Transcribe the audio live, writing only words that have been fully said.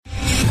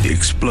The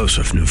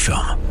explosive new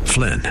film,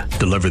 Flynn,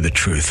 deliver the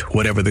truth,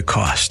 whatever the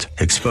cost.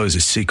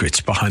 Exposes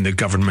secrets behind the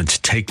government's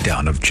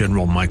takedown of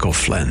General Michael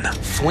Flynn.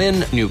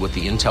 Flynn knew what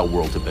the intel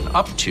world had been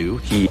up to.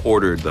 He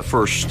ordered the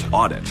first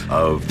audit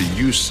of the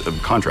use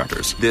of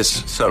contractors.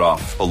 This set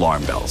off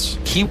alarm bells.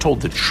 He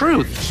told the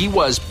truth. He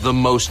was the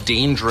most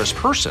dangerous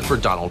person for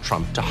Donald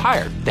Trump to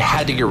hire. They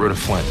had to get rid of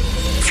Flynn.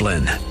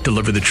 Flynn,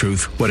 deliver the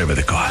truth, whatever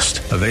the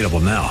cost. Available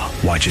now.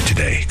 Watch it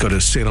today. Go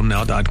to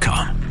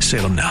salemnow.com.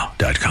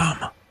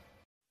 salemnow.com.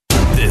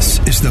 This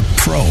is the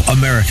Pro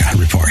America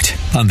Report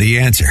on The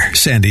Answer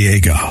San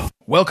Diego.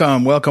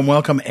 Welcome.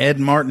 Ed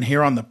Martin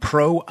here on the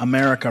Pro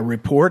America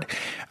Report.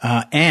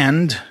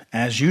 And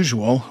as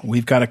usual,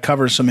 we've got to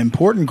cover some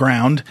important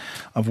ground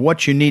of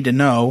what you need to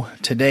know.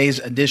 Today's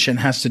edition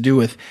has to do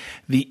with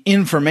the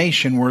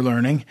information we're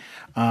learning.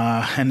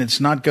 And it's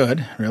not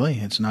good, really.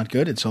 It's not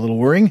good. It's a little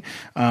worrying.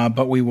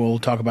 But we will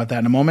talk about that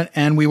in a moment.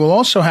 And we will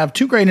also have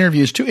two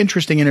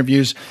interesting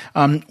interviews.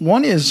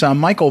 One is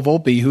Michael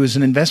Volpe, who is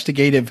an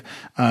investigative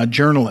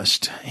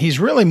journalist. He's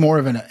really more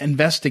of an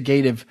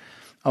investigative,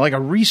 like a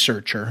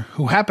researcher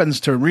who happened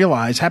to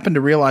realize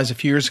a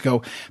few years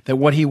ago that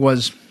what he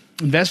was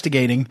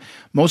investigating,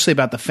 mostly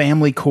about the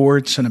family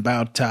courts and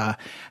about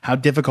how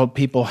difficult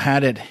people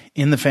had it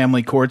in the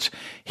family courts,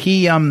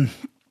 he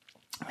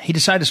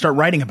decided to start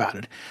writing about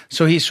it.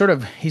 So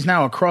he's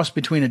now a cross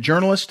between a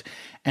journalist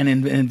and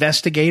an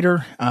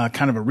investigator,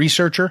 kind of a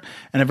researcher,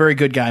 and a very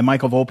good guy,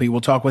 Michael Volpe.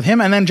 We'll talk with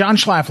him. And then John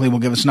Schlafly will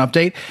give us an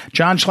update.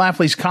 John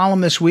Schlafly's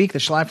column this week, the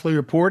Schlafly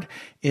Report,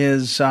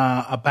 is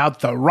about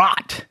the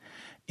rot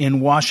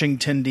in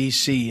Washington,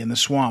 D.C., in the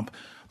swamp.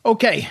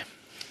 Okay,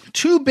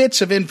 two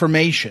bits of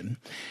information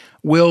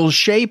will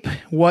shape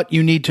what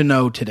you need to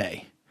know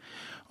today.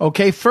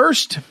 Okay,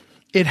 first,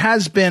 it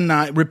has been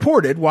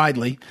reported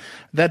widely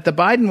that the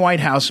Biden White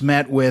House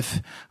met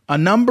with a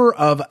number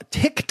of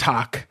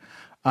TikTok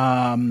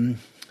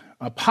popular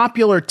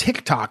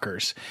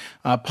TikTokers,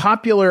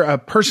 popular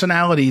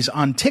personalities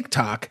on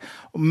TikTok,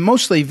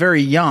 mostly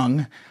very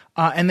young,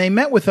 and they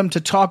met with them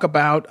to talk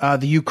about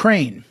the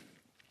Ukraine.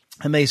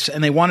 And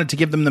they wanted to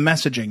give them the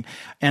messaging,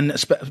 and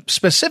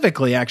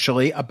specifically,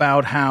 actually,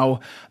 about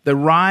how the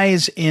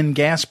rise in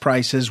gas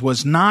prices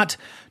was not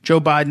Joe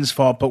Biden's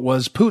fault, but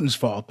was Putin's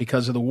fault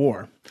because of the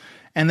war.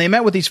 And they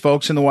met with these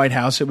folks in the White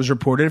House. It was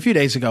reported a few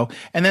days ago.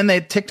 And then the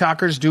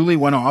TikTokers duly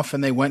went off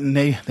and they went and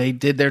they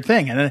did their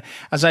thing. And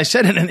as I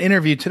said in an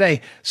interview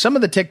today, some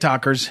of the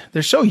TikTokers,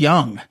 they're so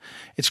young.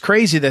 It's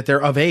crazy that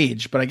they're of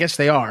age, but I guess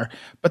they are.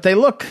 But they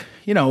look,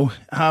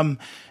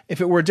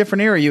 if it were a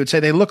different era, you would say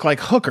they look like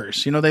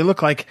hookers. They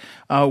look like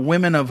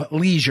women of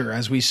leisure,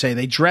 as we say.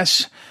 They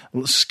dress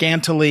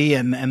scantily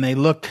and they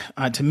look,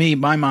 to me,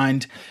 my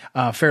mind,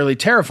 fairly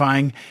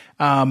terrifying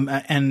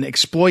and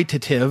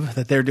exploitative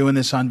that they're doing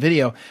this on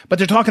video. But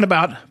they're talking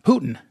about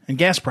Putin and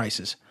gas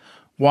prices.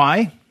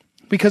 Why?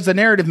 Because the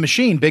narrative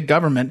machine, big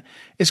government,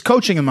 is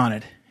coaching them on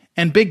it.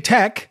 And big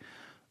tech,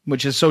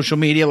 which is social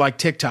media like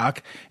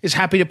TikTok, is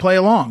happy to play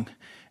along.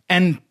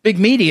 And big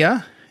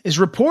media is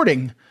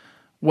reporting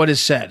what is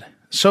said.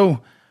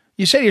 So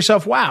you say to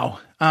yourself, wow,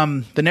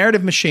 the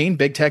narrative machine,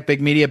 big tech,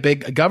 big media,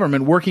 big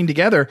government working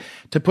together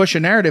to push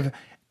a narrative.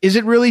 Is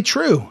it really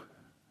true?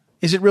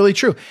 Is it really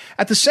true?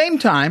 At the same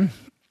time,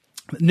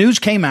 news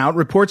came out,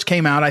 reports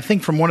came out, I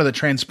think from one of the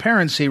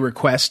transparency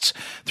requests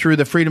through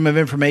the Freedom of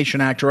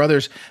Information Act or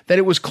others, that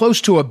it was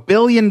close to $1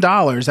 billion,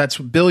 that's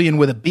billion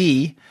with a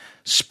B,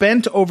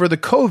 spent over the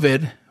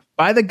COVID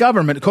by the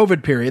government,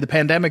 COVID period, the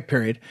pandemic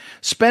period,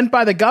 spent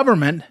by the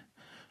government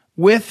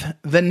with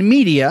the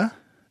media,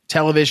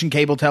 television,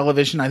 cable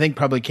television, I think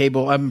probably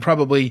cable,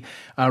 probably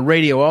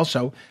radio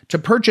also, to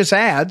purchase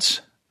ads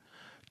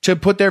to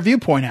put their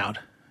viewpoint out.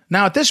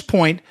 Now, at this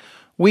point,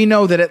 we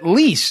know that at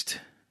least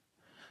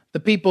the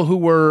people who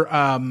were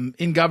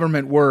in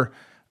government were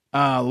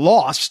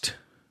lost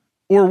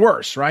or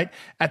worse, right?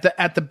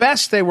 At the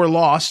best, they were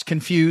lost,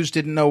 confused,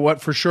 didn't know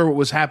what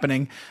was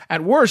happening.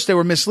 At worst, they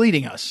were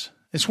misleading us.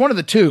 It's one of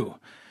the two.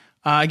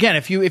 Again,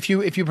 if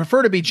you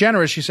prefer to be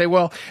generous, you say,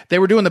 well, they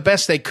were doing the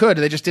best they could.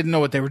 They just didn't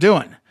know what they were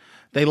doing.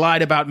 They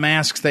lied about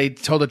masks. They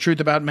told the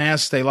truth about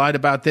masks. They lied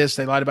about this.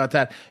 They lied about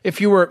that.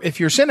 If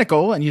you're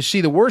cynical and you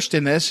see the worst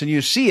in this, and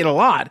you see it a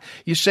lot,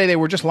 you say they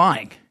were just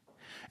lying.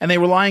 And they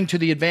were lying to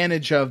the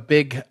advantage of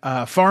big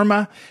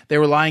pharma. They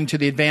were lying to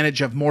the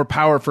advantage of more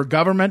power for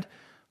government.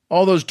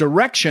 All those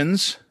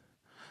directions,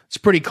 it's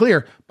pretty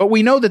clear. But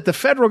we know that the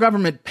federal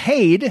government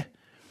paid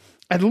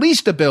at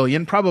least $1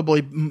 billion,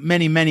 probably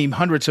many, many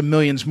hundreds of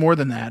millions more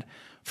than that,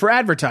 for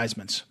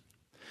advertisements.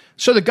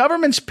 So the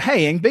government's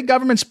paying, big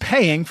government's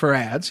paying for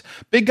ads,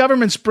 big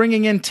government's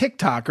bringing in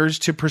TikTokers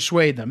to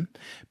persuade them,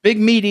 big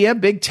media,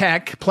 big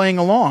tech playing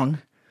along.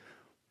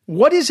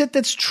 What is it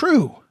that's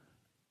true,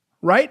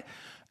 right?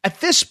 At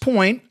this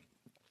point,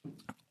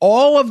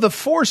 all of the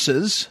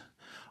forces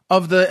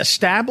of the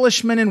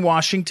establishment in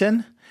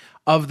Washington,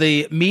 of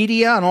the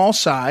media on all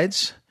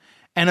sides,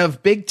 and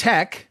of big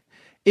tech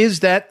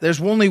is that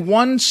there's only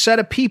one set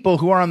of people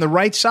who are on the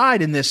right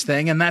side in this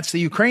thing, and that's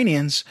the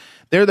Ukrainians.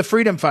 They're the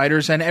freedom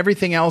fighters, and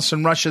everything else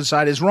on Russia's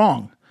side is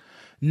wrong.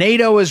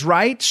 NATO is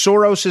right,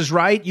 Soros is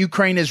right,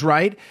 Ukraine is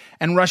right,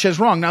 and Russia is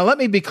wrong. Now, let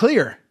me be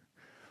clear.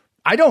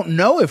 I don't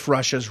know if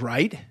Russia's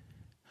right.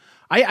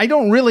 I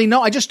don't really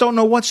know. I just don't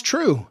know what's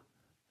true.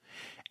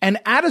 And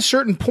at a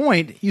certain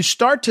point, you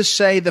start to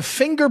say the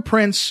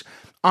fingerprints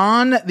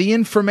on the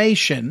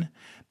information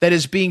that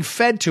is being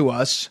fed to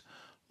us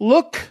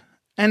look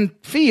and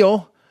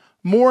feel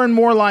more and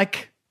more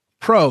like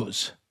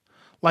pros,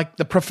 like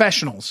the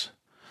professionals,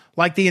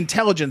 like the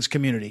intelligence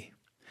community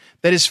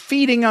that is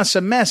feeding us a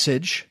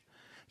message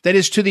that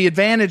is to the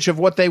advantage of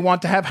what they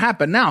want to have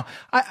happen. Now,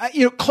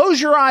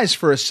 close your eyes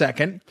for a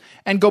second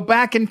and go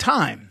back in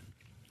time.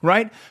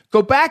 Right?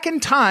 Go back in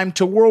time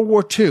to World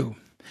War II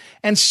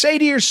and say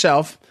to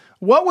yourself,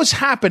 what was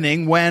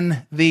happening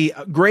when the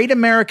great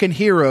American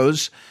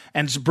heroes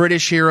and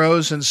British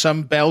heroes and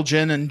some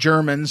Belgian and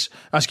Germans,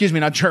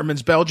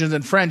 Belgians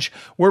and French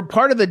were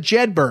part of the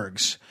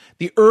Jedburghs,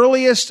 the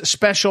earliest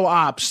special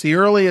ops, the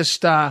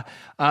earliest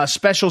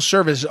special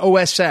service,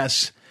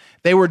 OSS.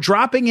 They were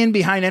dropping in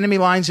behind enemy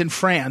lines in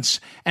France,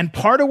 and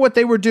part of what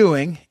they were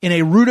doing in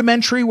a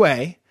rudimentary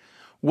way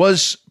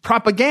was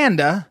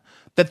propaganda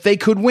that they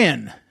could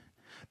win,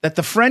 that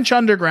the French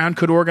underground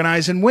could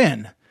organize and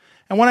win.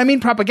 And when I mean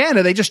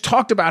propaganda, they just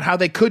talked about how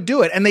they could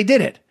do it, and they did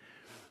it.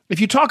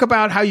 If you talk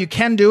about how you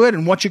can do it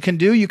and what you can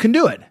do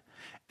it.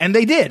 And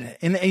they did.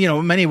 And,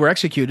 many were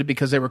executed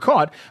because they were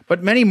caught,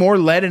 but many more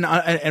led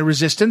a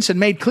resistance and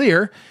made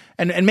clear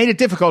and made it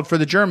difficult for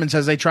the Germans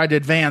as they tried to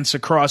advance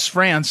across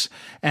France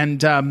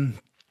and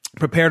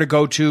prepare to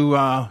go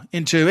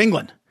into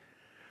England.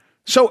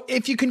 So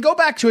if you can go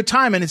back to a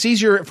time, and it's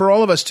easier for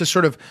all of us to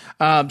sort of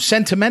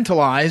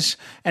sentimentalize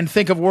and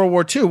think of World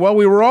War II. Well,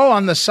 we were all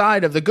on the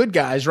side of the good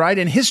guys, right?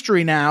 In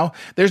history now,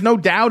 there's no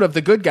doubt of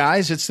the good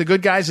guys. It's the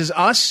good guys is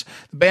us.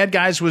 The bad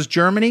guys was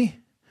Germany.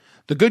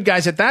 The good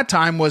guys at that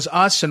time was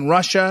us and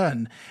Russia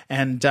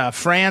and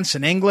France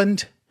and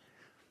England.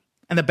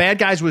 And the bad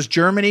guys was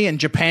Germany and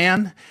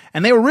Japan,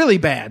 and they were really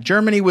bad.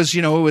 Germany was,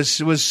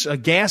 was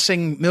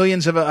gassing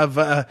millions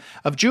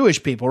of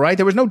Jewish people, right?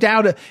 There was no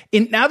doubt.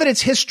 Now that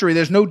it's history,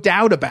 there's no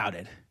doubt about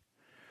it.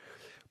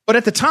 But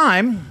at the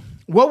time,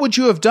 what would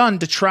you have done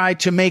to try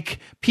to make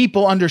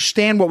people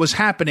understand what was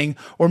happening,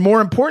 or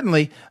more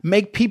importantly,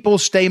 make people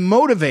stay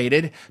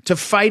motivated to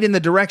fight in the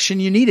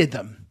direction you needed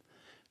them?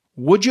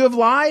 Would you have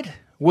lied?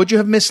 Would you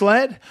have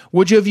misled?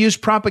 Would you have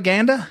used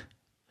propaganda?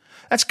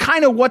 That's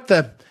kind of what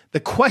the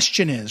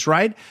question is,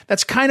 right?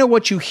 That's kind of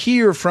what you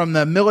hear from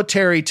the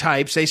military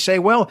types. They say,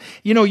 well,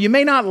 you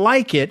may not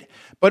like it,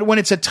 but when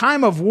it's a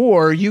time of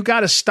war, you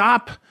got to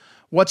stop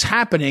what's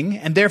happening,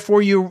 and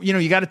therefore you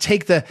got to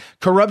take the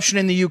corruption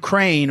in the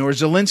Ukraine. Or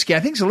Zelensky. I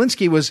think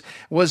Zelensky was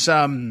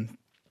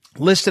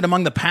listed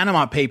among the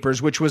Panama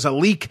Papers, which was a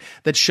leak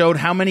that showed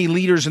how many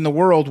leaders in the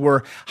world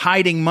were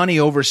hiding money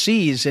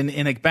overseas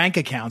in bank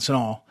accounts and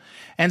all.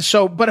 And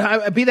so,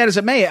 but be that as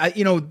it may,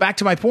 back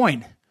to my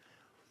point.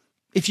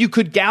 If you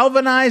could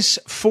galvanize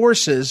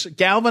forces,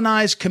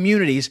 galvanize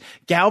communities,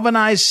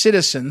 galvanize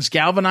citizens,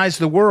 galvanize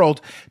the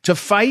world to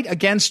fight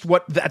against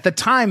what at the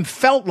time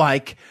felt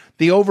like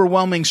the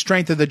overwhelming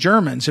strength of the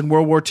Germans in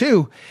World War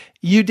II,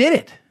 you did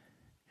it.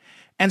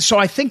 And so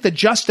I think the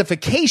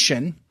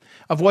justification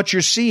of what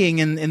you're seeing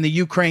in the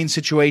Ukraine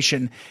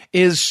situation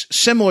is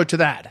similar to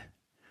that.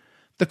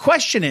 The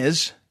question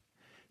is,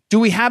 do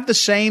we have the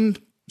same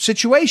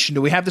situation?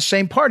 Do we have the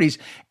same parties?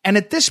 And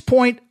at this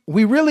point,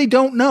 we really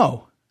don't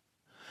know.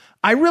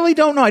 I really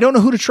don't know. I don't know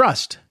who to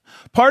trust.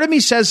 Part of me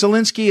says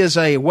Zelensky is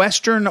a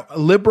Western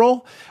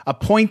liberal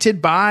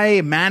appointed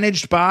by,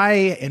 managed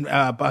by,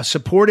 and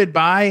supported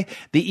by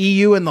the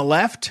EU and the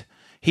left.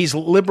 He's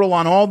liberal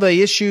on all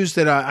the issues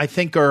that I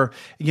think are,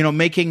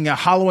 making,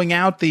 hollowing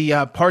out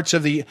the parts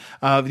of the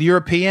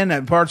European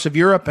and parts of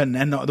Europe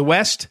and the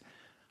West.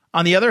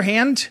 On the other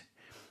hand,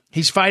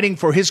 he's fighting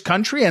for his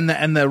country,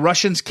 and the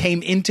Russians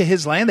came into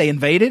his land. They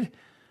invaded.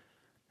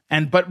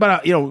 But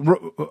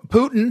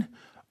Putin,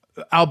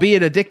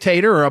 albeit a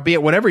dictator or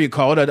albeit whatever you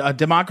call it, a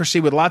democracy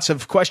with lots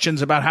of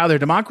questions about how their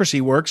democracy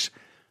works,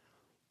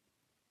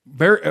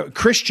 very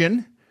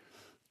Christian,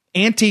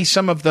 anti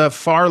some of the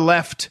far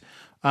left,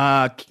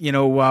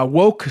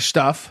 woke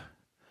stuff.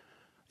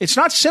 It's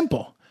not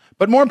simple,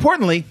 but more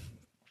importantly,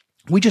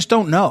 we just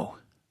don't know.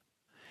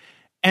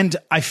 And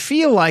I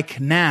feel like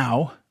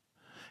now,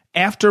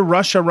 after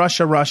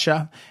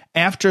Russia,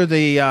 after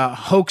the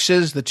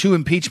hoaxes, the 2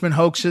 impeachment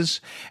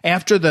hoaxes,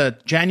 after the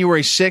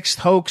January 6th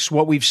hoax,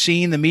 what we've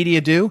seen the media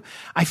do,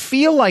 I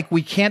feel like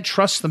we can't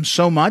trust them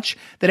so much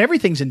that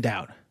everything's in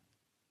doubt.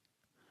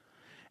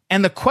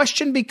 And the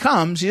question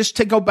becomes, just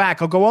to go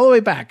back, I'll go all the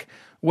way back,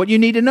 what you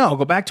need to know,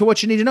 go back to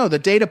what you need to know, the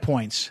data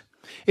points.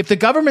 If the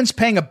government's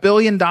paying $1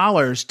 billion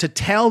to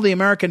tell the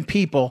American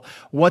people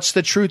what's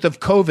the truth of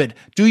COVID,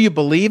 do you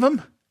believe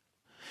them?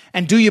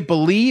 And do you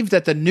believe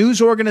that the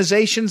news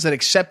organizations that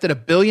accepted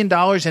 $1 billion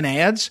in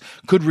ads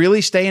could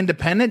really stay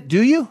independent?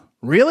 Do you?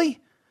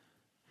 Really?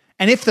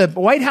 And if the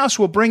White House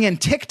will bring in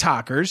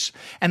TikTokers,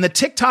 and the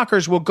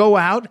TikTokers will go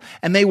out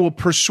and they will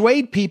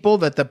persuade people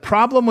that the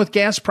problem with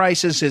gas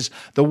prices is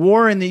the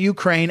war in the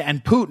Ukraine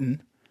and Putin,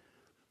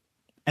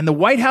 And the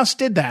White House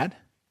did that.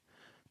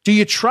 Do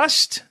you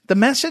trust the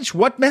message?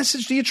 What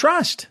message do you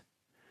trust?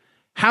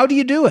 How do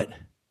you do it?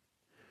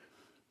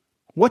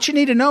 What you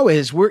need to know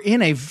is we're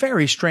in a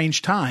very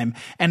strange time.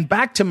 And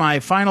back to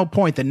my final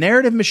point, the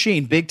narrative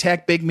machine, big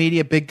tech, big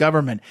media, big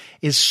government,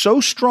 is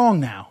so strong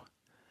now.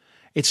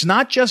 It's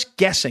not just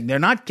guessing. They're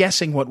not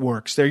guessing what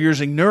works. They're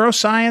using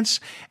neuroscience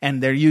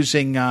and they're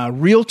using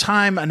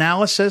real-time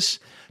analysis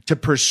to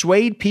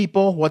persuade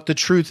people what the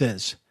truth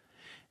is.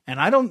 And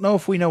I don't know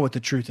if we know what the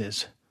truth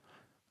is.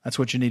 That's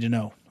what you need to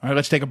know. All right,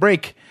 let's take a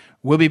break.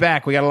 We'll be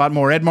back. We got a lot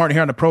more. Ed Martin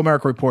here on the Pro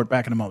America Report.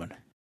 Back in a moment.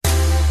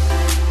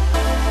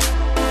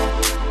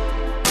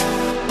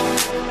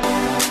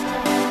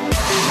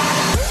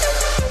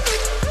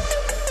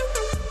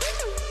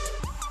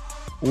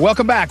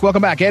 Welcome back.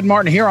 Welcome back. Ed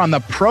Martin here on the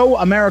Pro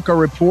America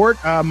Report.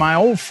 My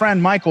old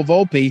friend Michael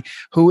Volpe,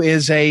 who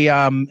is a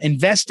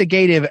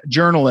investigative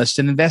journalist,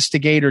 an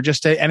investigator,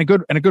 and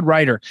a good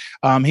writer.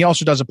 He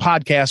also does a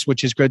podcast,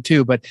 which is good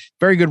too. But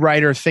very good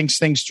writer, thinks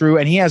things through,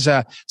 and he has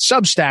a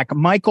Substack,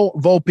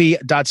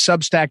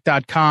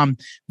 michaelvolpe.substack.com.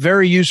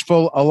 Very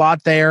useful, a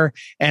lot there.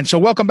 And so,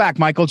 welcome back,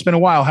 Michael. It's been a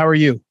while. How are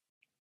you?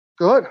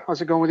 Good.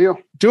 How's it going with you?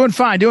 Doing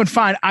fine.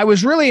 I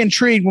was really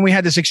intrigued when we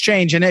had this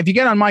exchange. And if you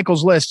get on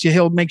Michael's list,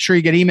 he'll make sure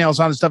you get emails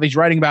on the stuff he's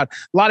writing about.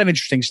 A lot of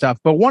interesting stuff.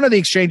 But one of the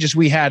exchanges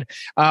we had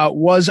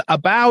was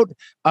about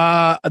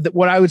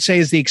what I would say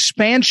is the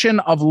expansion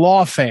of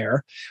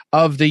lawfare,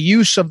 of the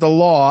use of the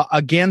law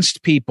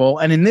against people.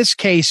 And in this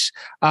case,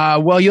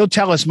 you'll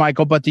tell us,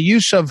 Michael, but the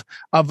use of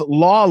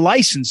law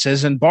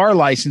licenses and bar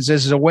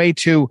licenses is a way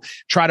to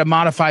try to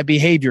modify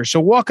behavior. So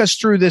walk us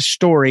through this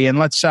story and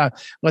let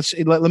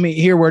me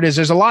hear where it is.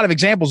 There's a lot of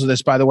examples of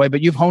this, by the way,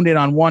 but you've honed in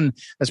on one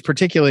that's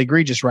particularly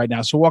egregious right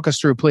now. So walk us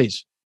through,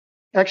 please.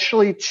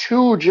 Actually,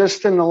 two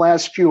just in the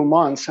last few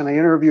months, and I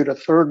interviewed a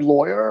third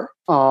lawyer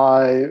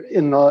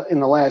in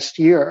the last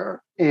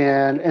year,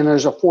 and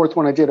there's a fourth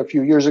one I did a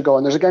few years ago.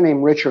 And there's a guy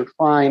named Richard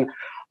Fine.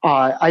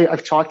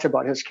 I've talked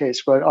about his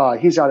case, but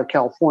he's out of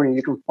California.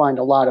 You can find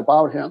a lot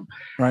about him.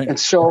 Right. And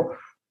so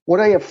what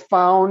I have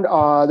found,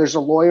 there's a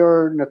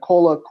lawyer,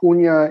 Nicola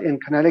Cunha in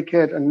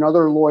Connecticut,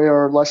 another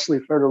lawyer, Leslie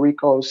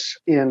Federicos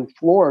in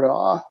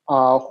Florida,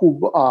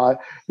 who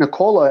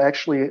Nicola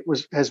actually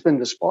has been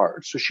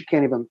disbarred, so she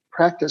can't even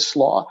practice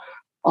law.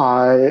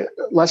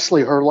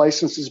 Leslie, her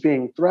license is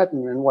being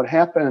threatened, and what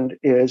happened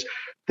is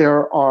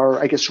there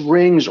are, I guess,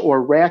 rings or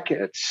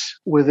rackets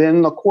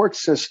within the court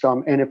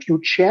system, and if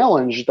you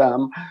challenge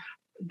them,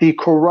 the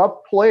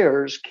corrupt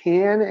players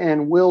can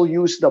and will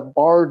use the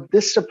bar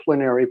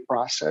disciplinary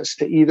process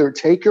to either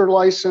take your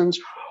license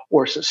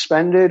or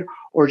suspend it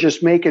or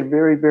just make it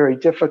very, very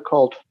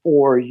difficult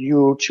for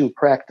you to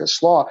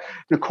practice law.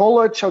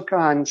 Nicola took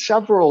on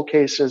several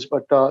cases,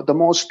 but the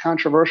most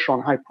controversial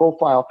and high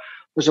profile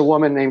was a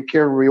woman named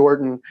Karen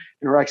Riordan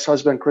and her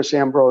ex-husband, Chris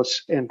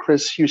Ambrose. And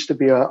Chris used to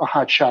be a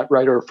hotshot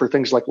writer for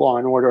things like Law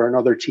and Order and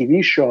other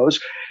TV shows.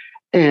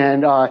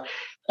 And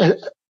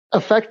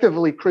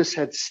effectively, Chris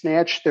had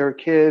snatched their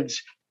kids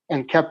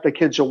and kept the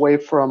kids away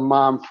from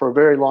mom for a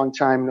very long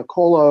time.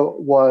 Nicola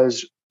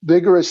was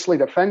vigorously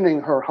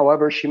defending her.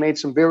 However, she made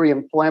some very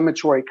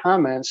inflammatory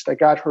comments that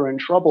got her in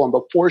trouble. And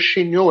before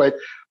she knew it,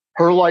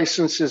 her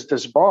license is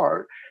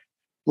disbarred.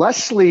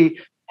 Leslie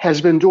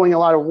has been doing a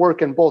lot of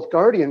work in both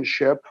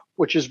guardianship,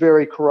 which is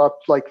very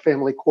corrupt, like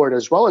family court,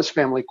 as well as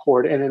family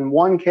court. And in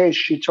one case,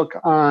 she took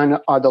on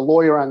the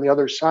lawyer on the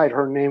other side.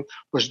 Her name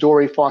was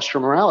Dory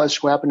Foster Morales,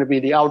 who happened to be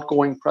the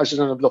outgoing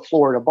president of the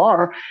Florida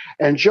Bar.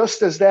 And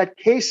just as that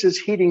case is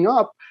heating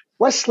up,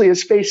 Leslie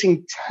is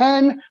facing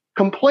 10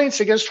 complaints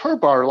against her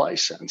bar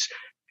license.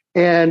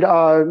 And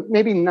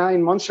maybe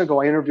 9 months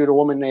ago, I interviewed a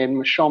woman named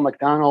Michelle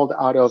McDonald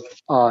out of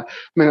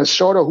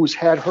Minnesota, who's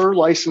had her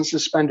license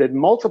suspended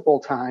multiple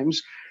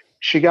times.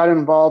 She got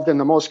involved in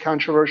the most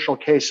controversial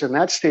case in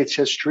that state's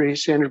history,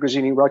 Sandra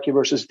Grazzini Rucki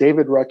versus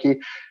David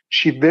Rucki.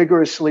 She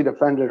vigorously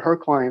defended her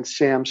client,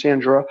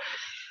 Sandra,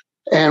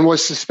 and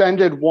was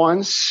suspended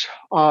once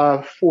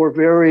for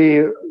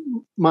very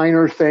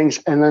minor things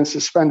and then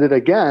suspended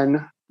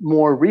again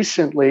more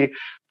recently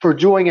for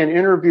doing an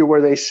interview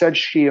where they said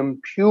she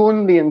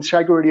impugned the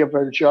integrity of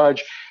a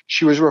judge.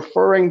 She was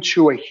referring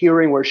to a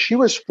hearing where she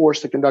was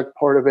forced to conduct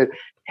part of it,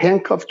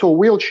 handcuffed to a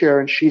wheelchair,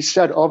 and she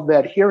said of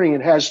that hearing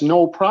it has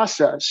no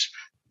process,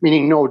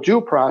 meaning no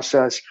due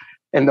process.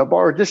 And the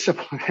bar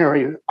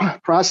disciplinary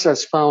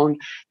process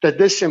found that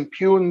this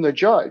impugned the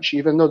judge,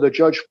 even though the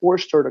judge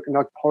forced her to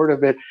conduct part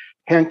of it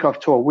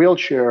handcuffed to a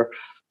wheelchair.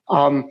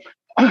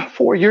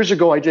 4 years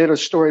ago, I did a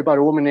story about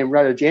a woman named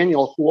Retta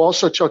Daniel, who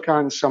also took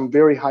on some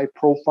very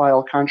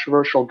high-profile,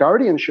 controversial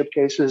guardianship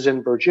cases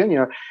in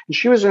Virginia, and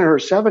she was in her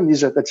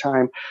 70s at the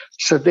time.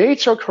 So they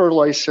took her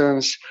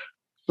license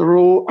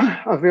through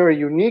a very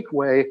unique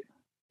way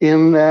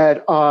in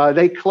that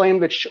they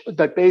claimed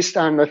that based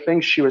on the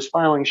things she was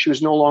filing, she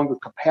was no longer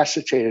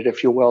capacitated,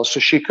 if you will. So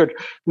she could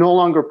no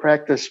longer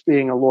practice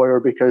being a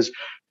lawyer because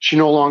she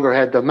no longer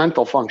had the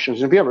mental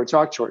functions. And if you ever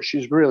talk to her,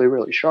 she's really,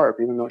 really sharp,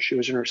 even though she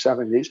was in her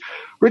 70s.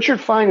 Richard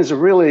Fine is a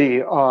really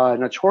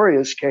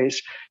notorious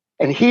case.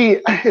 And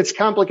it's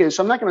complicated.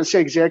 So I'm not going to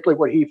say exactly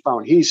what he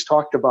found. He's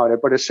talked about it,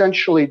 but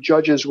essentially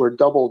judges were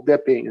double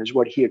dipping is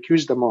what he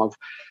accused them of.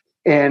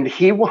 And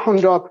he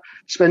wound up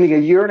spending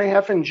 1.5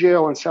 years in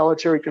jail in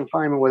solitary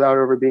confinement without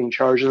ever being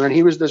charged. And then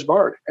he was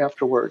disbarred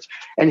afterwards.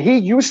 And he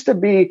used to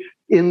be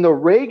in the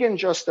Reagan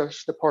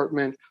Justice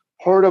Department,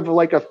 part of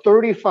like a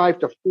 35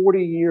 to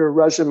 40 year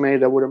resume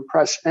that would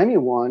impress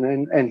anyone.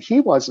 And he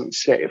wasn't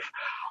safe.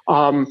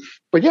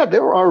 But yeah,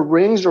 there are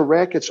rings or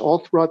rackets all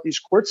throughout these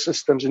court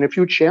systems. And if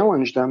you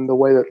challenge them the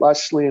way that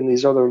Leslie and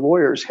these other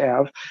lawyers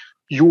have,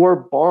 your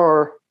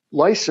bar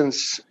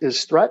license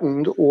is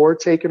threatened or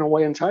taken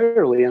away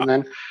entirely. And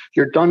then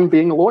you're done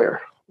being a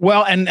lawyer.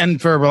 Well,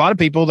 and for a lot of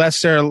people,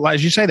 that's their,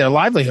 as you say, their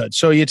livelihood.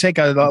 So you take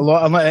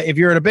if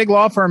you're at a big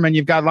law firm and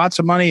you've got lots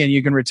of money and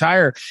you can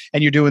retire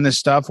and you're doing this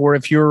stuff, or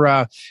if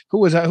you're,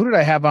 who did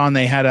I have on?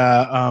 They had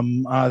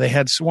they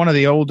had one of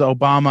the old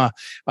Obama,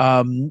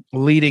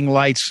 leading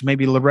lights,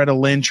 maybe Loretta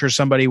Lynch or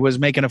somebody was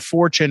making a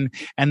fortune.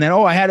 And then,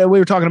 we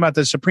were talking about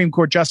the Supreme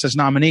Court Justice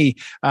nominee,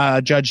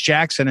 Judge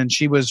Jackson, and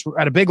she was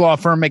at a big law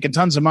firm making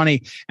tons of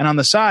money. And on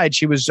the side,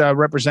 she was,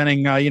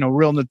 representing,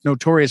 real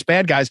notorious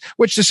bad guys,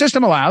 which the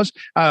system allows.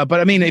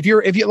 But I mean, if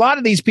a lot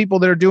of these people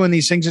that are doing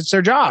these things, it's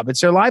their job, it's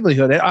their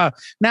livelihood.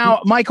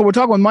 Now, Michael, we're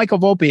talking with Michael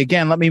Volpe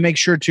again. Let me make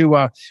sure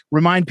to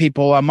remind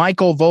people,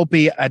 Michael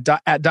Volpe at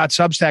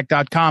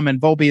 .substack.com, and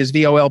Volpe is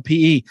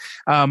VOLPE.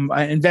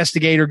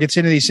 Investigator, gets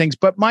into these things.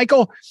 But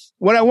Michael,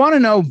 what I want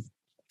to know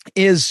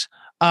is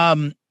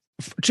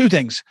two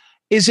things.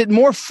 Is it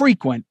more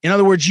frequent? In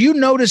other words, you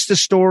noticed the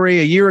story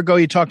a year ago,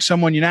 you talked to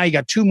someone, now you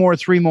got 2 more,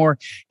 3 more.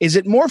 Is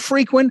it more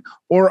frequent,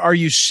 or are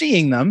you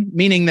seeing them?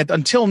 Meaning that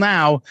until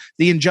now,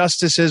 the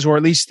injustices, or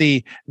at least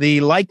the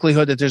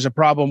likelihood that there's a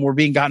problem, were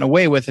being gotten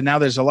away with, and now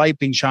there's a light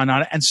being shone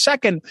on it. And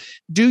second,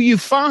 do you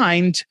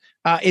find,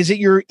 is it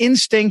your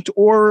instinct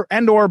or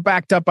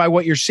backed up by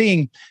what you're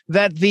seeing,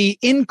 that the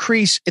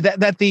increase,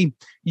 that the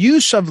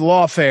use of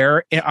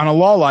lawfare on a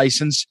law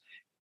license,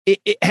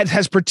 it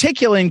has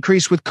particularly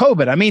increased with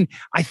COVID? I mean,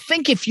 I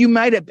think if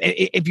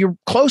you're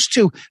close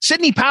to,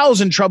 Sidney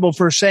Powell's in trouble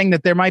for saying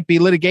that there might be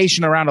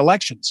litigation around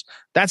elections.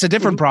 That's a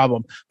different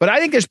problem. But I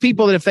think there's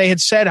people that if they had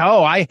said,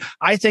 I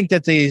think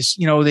that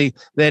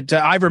that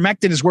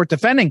ivermectin is worth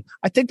defending,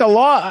 I think the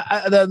law,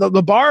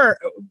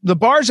 the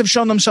bars have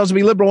shown themselves to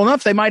be liberal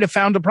enough. They might have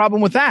found a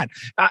problem with that.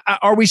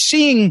 Are we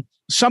seeing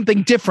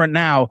something different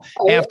now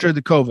after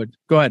the COVID?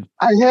 Go ahead.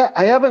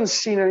 I haven't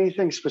seen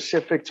anything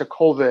specific to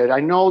COVID.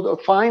 I know the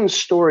Fine's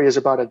story is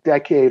about a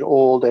decade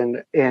old,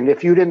 and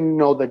if you didn't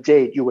know the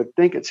date, you would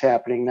think it's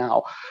happening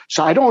now.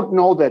 So I don't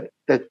know that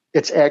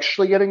it's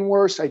actually getting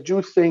worse. I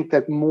do think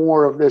that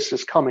more of this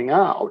is coming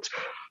out.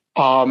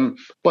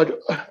 But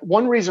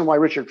one reason why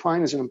Richard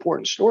Fine is an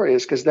important story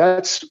is because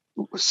that's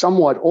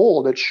somewhat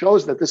old. It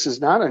shows that this is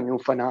not a new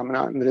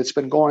phenomenon, that it's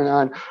been going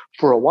on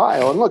for a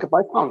while. And look, if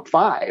I found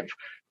 5,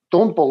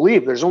 don't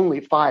believe there's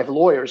only 5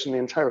 lawyers in the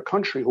entire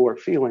country who are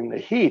feeling the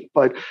heat.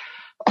 But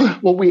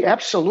what we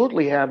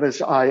absolutely have is,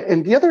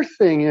 and the other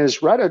thing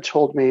is, Retta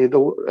told me,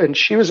 and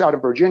she was out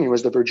of Virginia, it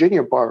was the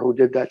Virginia bar who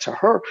did that to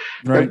her.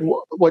 Right.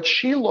 What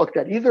she looked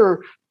at,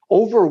 either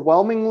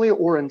overwhelmingly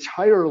or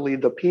entirely,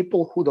 the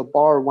people who the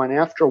bar went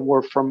after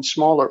were from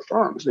smaller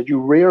firms, that you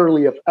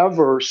rarely, if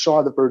ever,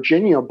 saw the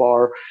Virginia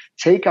bar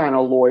take on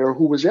a lawyer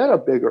who was at a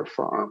bigger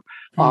firm.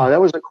 That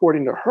was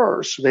according to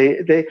her. So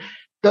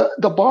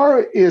the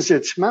bar is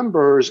its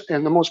members,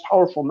 and the most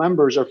powerful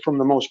members are from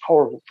the most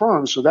powerful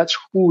firms. So that's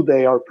who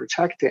they are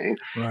protecting.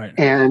 Right.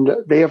 And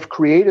they have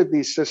created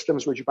these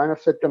systems which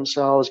benefit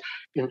themselves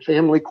in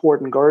family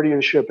court and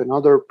guardianship and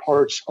other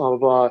parts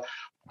of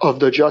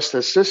the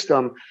justice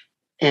system.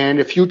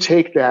 And if you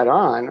take that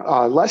on,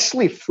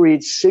 Leslie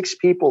freed 6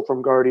 people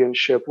from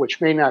guardianship,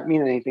 which may not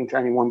mean anything to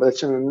anyone, but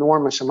it's an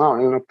enormous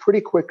amount in a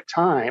pretty quick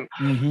time.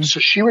 Mm-hmm. So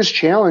she was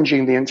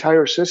challenging the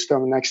entire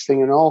system. Next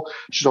thing you know,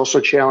 she's also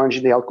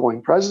challenging the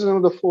outgoing president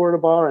of the Florida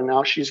bar. And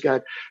now she's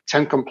got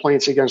 10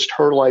 complaints against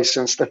her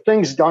license. The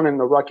things done in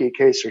the Rucky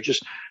case are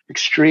just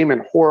extreme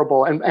and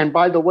horrible. And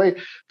by the way,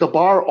 the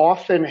bar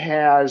often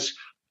has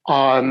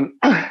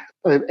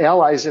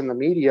allies in the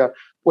media.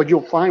 What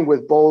you'll find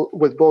with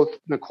both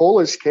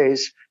Nicola's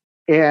case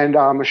and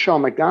Michelle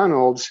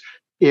McDonald's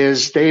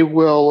is they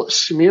will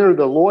smear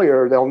the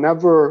lawyer. They'll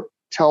never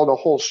tell the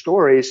whole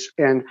stories.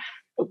 And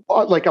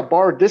like a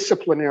bar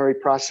disciplinary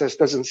process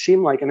doesn't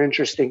seem like an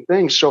interesting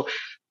thing. So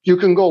you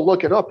can go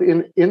look it up.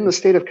 In the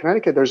state of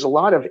Connecticut, there's a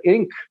lot of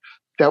ink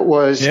that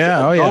was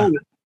done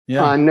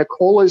on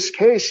Nicola's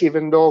case,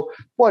 even though,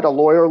 a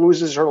lawyer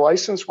loses her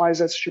license? Why is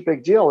that such a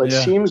big deal? It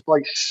seems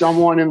like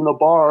someone in the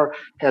bar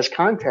has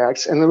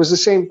contacts. And it was the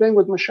same thing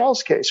with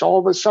Michelle's case. All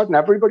of a sudden,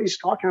 everybody's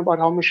talking about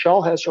how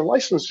Michelle has her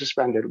license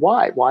suspended.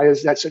 Why? Why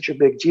is that such a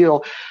big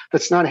deal?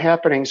 That's not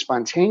happening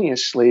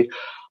spontaneously.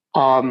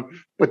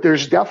 But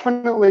there's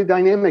definitely a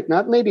dynamic,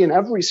 not maybe in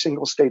every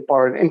single state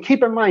bar. And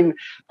keep in mind,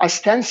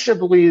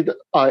 ostensibly,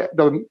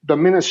 the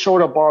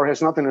Minnesota bar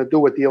has nothing to do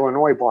with the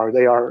Illinois bar.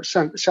 They are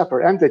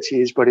separate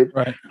entities, but it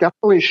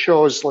definitely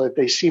shows that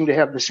they seem to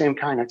have the same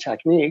kind of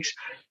techniques.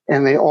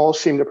 and they all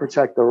seem to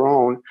protect their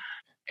own.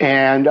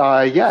 And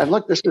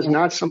look, this is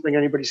not something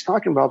anybody's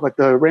talking about, but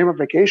the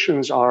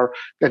ramifications are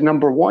that,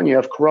 number one, you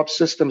have corrupt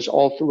systems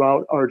all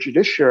throughout our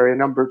judiciary. And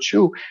number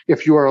two,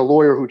 if you are a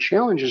lawyer who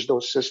challenges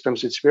those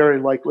systems, it's very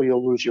likely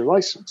you'll lose your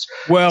license.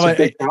 Well, and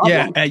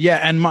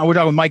we're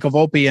talking with Michael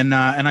Volpe, and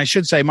I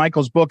should say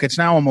Michael's book. It's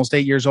now almost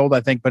 8 years old,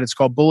 I think, but it's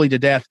called "Bullied to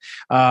Death,"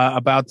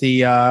 about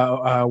the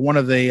one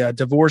of the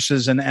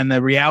divorces and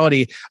the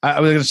reality.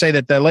 I was going to say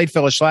that the late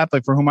Phyllis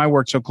Schlafly, for whom I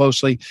worked so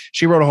closely,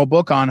 she wrote a whole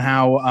book on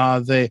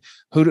how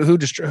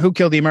who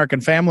killed the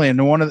American family,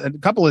 and a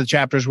couple of the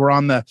chapters were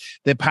on the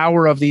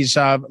power of these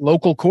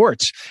local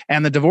courts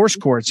and the divorce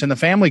courts and the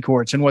family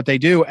courts and what they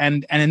do.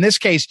 And in this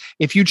case,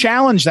 if you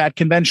challenge that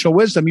conventional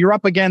wisdom, you're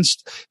up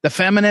against the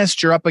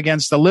feminists, you're up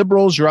against the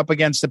liberals, you're up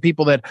against the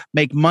people that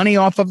make money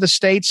off of the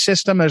state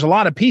system. There's a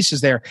lot of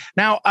pieces there.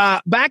 Now,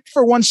 back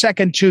for 1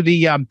 second to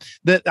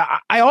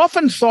I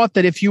often thought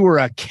that if you were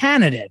a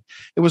candidate,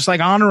 it was like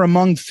honor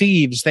among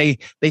thieves. They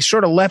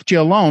sort of left you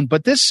alone.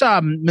 But this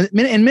in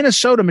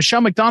Minnesota,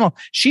 Michelle McDonald,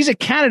 she's a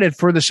candidate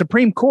for the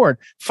Supreme Court,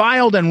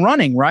 filed and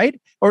running,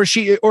 right? Or is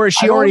she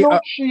already?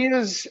 She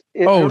is.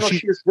 I don't know if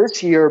she is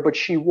this year, but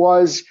she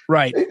was.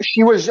 Right.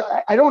 She was.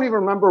 I don't even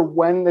remember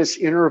when this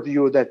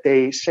interview that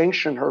they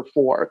sanctioned her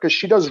for, because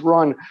she does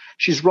run.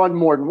 She's run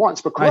more than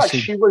once. But correct,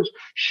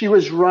 she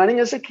was running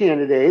as a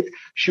candidate.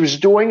 She was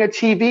doing a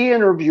TV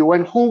interview,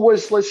 and who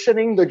was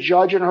listening? The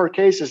judge in her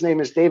case. His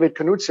name is David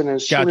Knudsen. And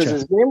as soon as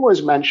his name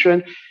was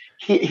mentioned,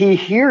 he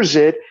hears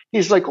it.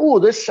 He's like, "Oh,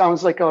 this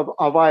sounds like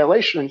a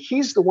violation," and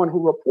he's the one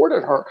who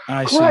reported her.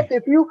 Correct.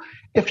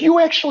 If you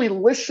actually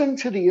listen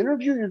to the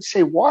interview, you'd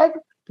say, "What?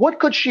 What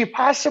could she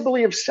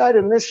possibly have said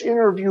in this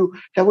interview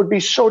that would be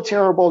so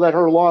terrible that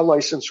her law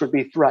license would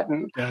be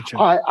threatened?"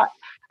 Gotcha.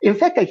 In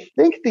fact, I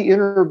think the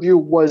interview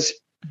was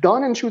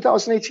done in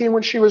 2018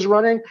 when she was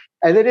running,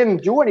 and they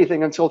didn't do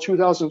anything until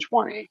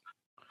 2020.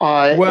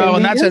 By the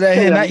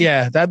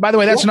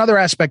way, that's another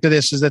aspect of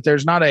this, is that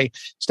there's not a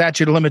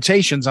statute of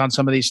limitations on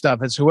some of these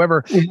stuff. It's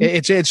whoever,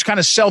 it's kind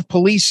of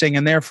self-policing,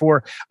 and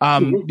therefore,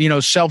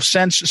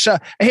 self-censor. So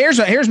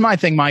here's my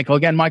thing, Michael.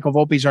 Again, Michael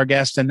Volpe's our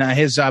guest, and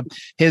his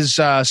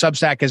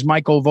Substack is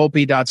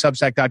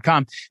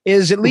michaelvolpe.substack.com.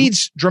 It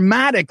leads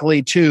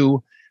dramatically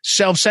to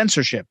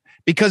self-censorship.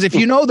 Because if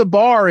you know the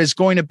bar is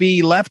going to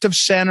be left of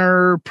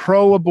center,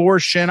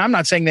 pro-abortion, I'm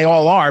not saying they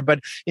all are,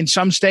 but in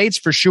some states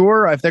for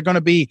sure, if they're going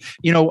to be,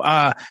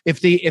 if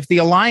the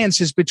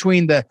alliance is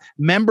between the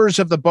members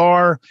of the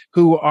bar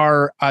who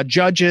are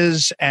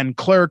judges and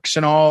clerks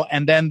and all,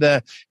 and then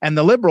the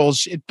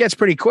liberals, it gets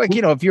pretty quick.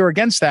 If you're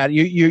against that,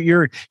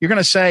 you're going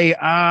to say,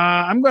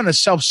 I'm going to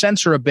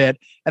self-censor a bit.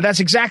 And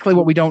that's exactly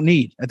what we don't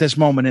need at this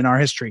moment in our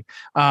history.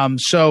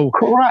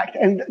 Correct.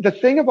 And the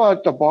thing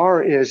about the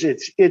bar is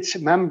it's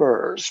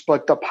members,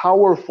 but the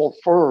powerful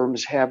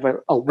firms have a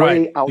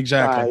way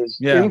outsized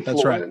influence.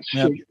 That's right.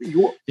 Yep.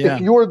 So if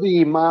you're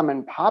the mom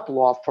and pop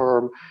law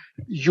firm,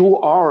 you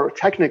are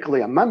technically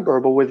a member,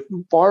 but with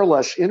far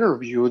less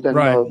interview than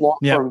the law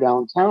firm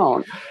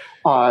downtown.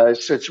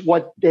 So it's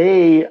what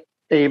they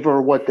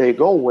favor, what they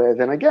go with.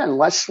 And again,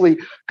 Leslie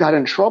got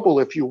in trouble,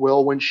 if you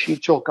will, when she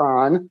took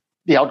on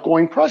the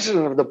outgoing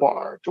president of the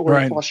bar,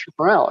 George Foster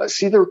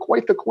Morales. Either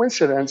quite the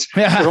coincidence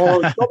that all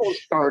the trouble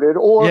started,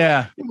 or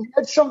it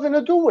had something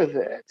to do with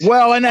it.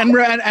 Well,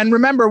 and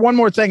remember one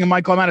more thing, and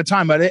Michael, I'm out of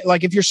time, but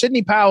if you're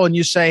Sidney Powell and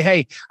you say,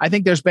 "Hey, I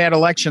think there's bad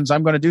elections,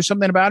 I'm going to do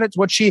something about it,"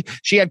 what she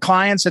had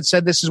clients that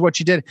said this is what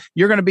she did,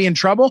 you're going to be in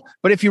trouble.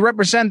 But if you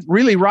represent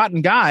really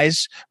rotten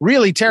guys,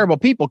 really terrible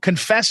people,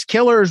 confessed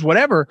killers,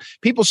 whatever,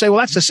 people say, well,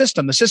 that's the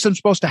system. The system's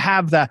supposed to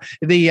have the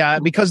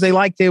because they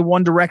like the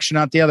one direction,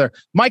 not the other.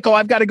 Michael,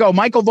 I've got to go.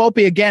 Michael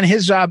Volpe, again,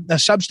 his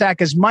Substack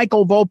is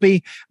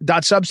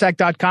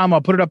michaelvolpe.substack.com. I'll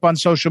put it up on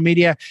social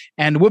media,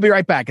 and we'll be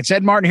right back. It's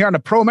Ed Martin here on the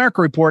Pro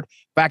America Report.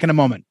 Back in a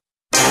moment.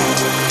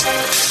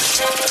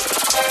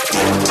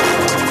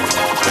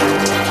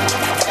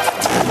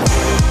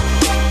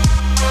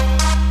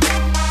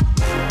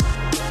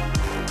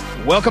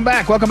 Welcome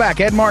back.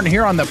 Ed Martin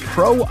here on the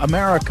Pro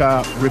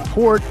America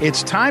Report.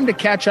 It's time to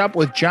catch up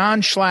with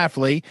John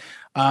Schlafly.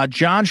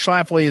 John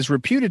Schlafly is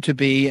reputed to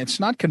be, it's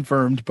not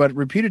confirmed, but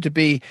reputed to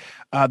be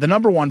the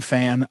number one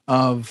fan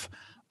of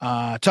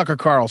Tucker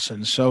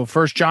Carlson. So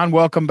first, John,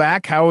 welcome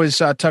back. How is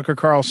Tucker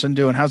Carlson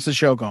doing? How's the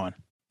show going?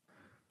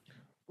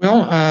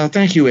 Well,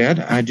 thank you, Ed.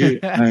 I do.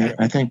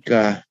 I think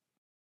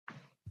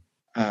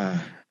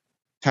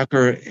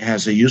Tucker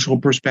has a useful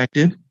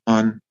perspective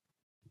on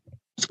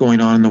what's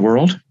going on in the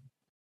world.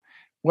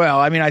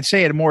 Well, I mean, I'd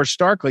say it more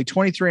starkly,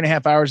 23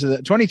 hours of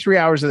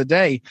the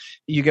day,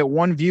 you get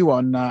one view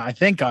on, I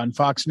think, on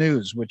Fox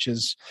News, which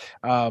is,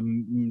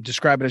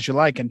 describe it as you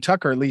like. And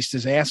Tucker, at least,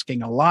 is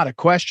asking a lot of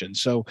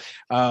questions. So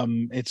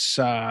it's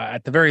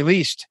at the very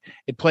least,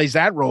 it plays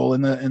that role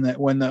in the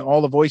when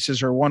all the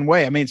voices are one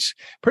way. I mean, it's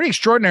pretty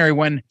extraordinary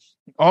when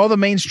all the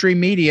mainstream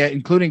media,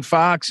 including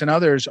Fox and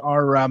others,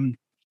 are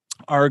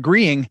are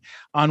agreeing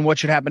on what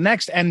should happen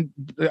next. And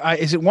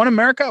is it One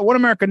America? One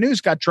America News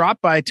got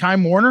dropped by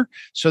Time Warner,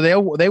 so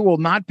they will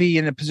not be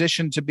in a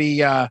position to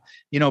be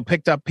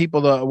picked up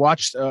people to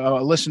watch,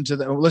 listen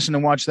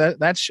and watch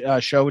that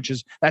show, which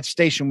is that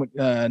station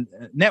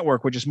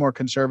network, which is more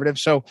conservative.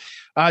 So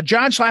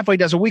John Schlafly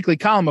does a weekly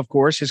column. Of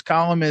course, his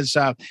column is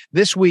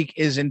this week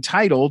is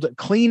entitled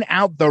 "Clean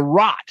Out the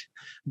Rot."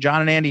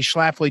 John and Andy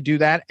Schlafly do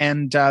that,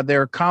 and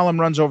their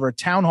column runs over at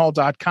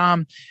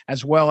townhall.com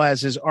as well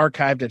as is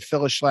archived at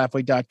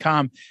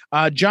phyllisschlafly.com.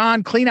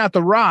 John, clean out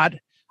the rot,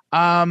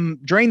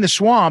 drain the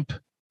swamp.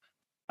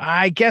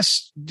 I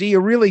guess, do you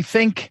really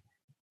think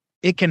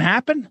it can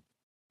happen?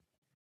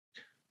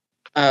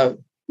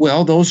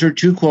 Well, those are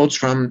two quotes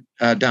from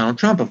Donald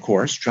Trump, of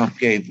course. Trump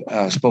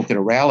spoke at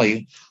a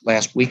rally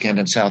last weekend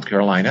in South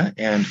Carolina,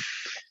 and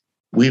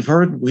we've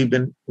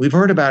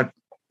heard about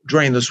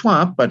drain the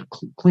swamp, but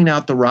clean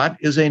out the rot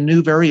is a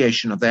new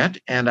variation of that,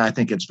 and I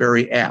think it's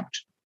very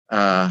apt.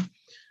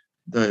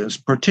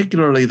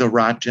 Particularly the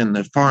rot in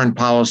the foreign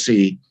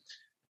policy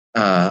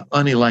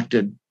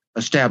unelected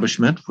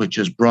establishment, which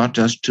has brought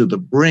us to the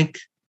brink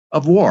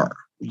of war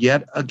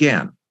yet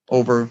again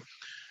over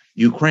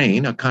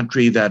Ukraine, a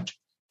country that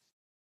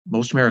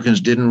most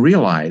Americans didn't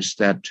realize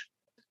that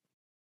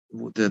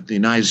the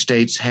United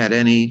States had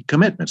any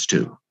commitments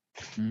to.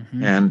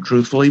 Mm-hmm. And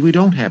truthfully, we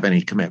don't have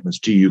any commitments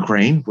to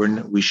Ukraine.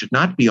 We should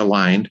not be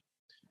aligned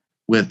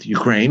with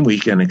Ukraine. We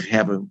can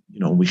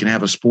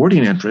have a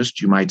sporting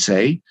interest, you might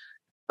say,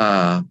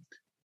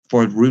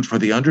 root for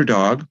the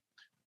underdog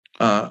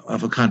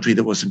of a country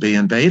that wasn't being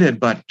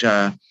invaded. But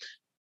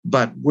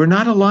we're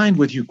not aligned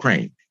with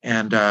Ukraine,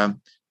 and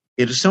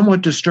it is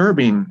somewhat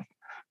disturbing,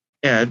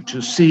 Ed,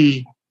 to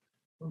see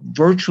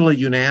virtually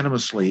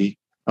unanimously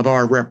of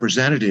our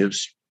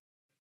representatives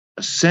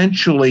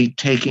essentially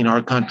taking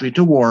our country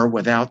to war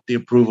without the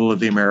approval of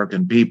the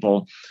American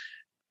people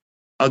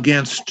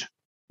against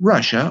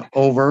Russia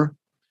over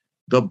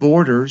the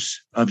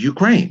borders of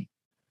Ukraine,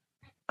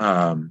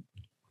 and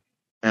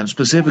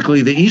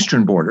specifically the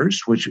eastern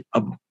borders, which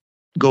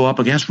go up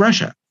against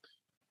Russia,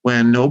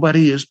 when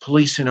nobody is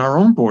policing our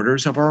own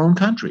borders of our own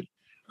country.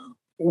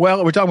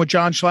 Well, we're talking with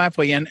John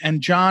Schlafly,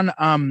 and John,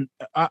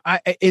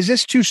 is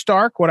this too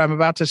stark, what I'm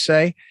about to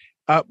say?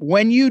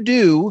 When you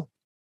do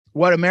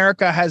what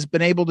America has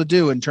been able to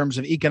do in terms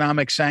of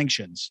economic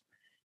sanctions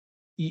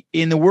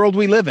in the world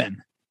we live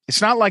in, it's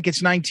not like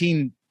it's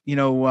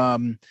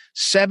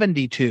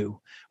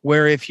 1972,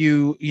 where if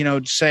you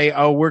say,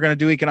 oh, we're going to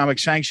do economic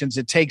sanctions,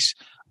 it takes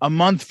a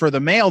month for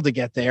the mail to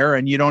get there,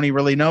 and you don't even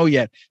really know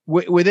yet.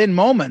 Within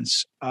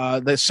moments,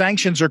 the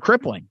sanctions are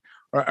crippling.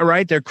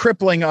 Right? They're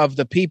crippling of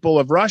the people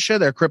of Russia.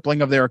 They're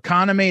crippling of their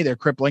economy. They're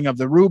crippling of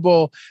the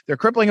ruble. They're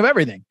crippling of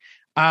everything.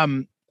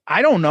 I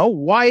don't know.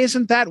 Why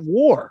isn't that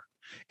war?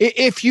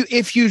 If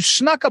you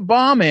snuck a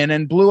bomb in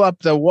and blew up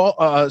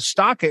the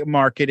stock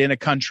market in a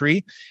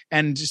country,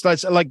 and just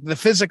like the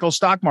physical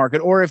stock market,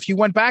 or if you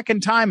went back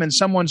in time and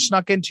someone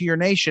snuck into your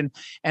nation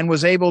and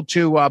was able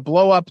to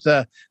blow up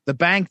the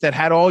bank that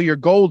had all your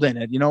gold in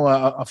it,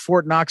 a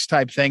Fort Knox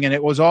type thing, and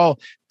it was all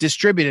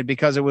distributed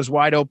because it was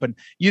wide open,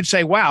 you'd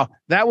say, wow,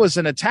 that was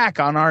an attack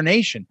on our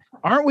nation.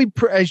 Aren't we,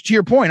 to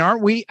your point,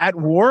 aren't we at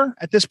war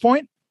at this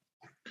point?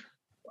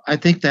 I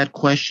think that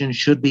question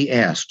should be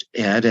asked,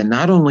 Ed, and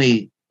not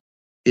only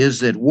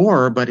is it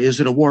war, but is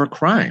it a war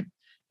crime?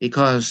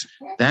 Because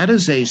that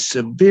is a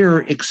severe,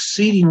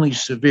 exceedingly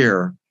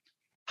severe,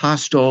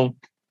 hostile,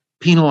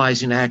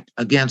 penalizing act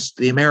against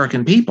the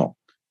American people.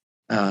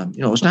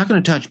 It's not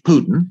going to touch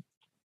Putin.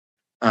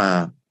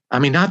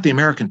 Not the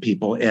American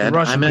people, Ed.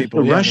 I meant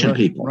the Russian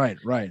people. Right.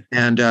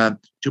 And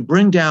to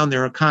bring down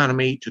their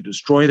economy, to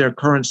destroy their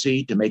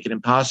currency, to make it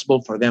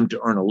impossible for them to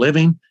earn a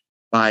living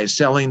by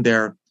selling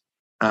their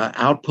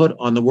output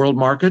on the world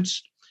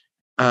markets.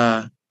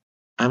 That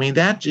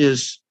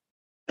is,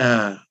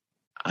 I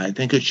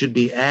think it should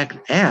be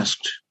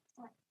asked,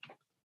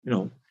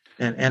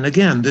 and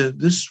again,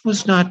 this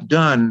was not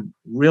done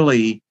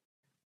really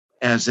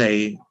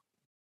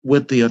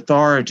with the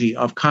authority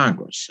of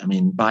Congress.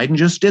 Biden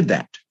just did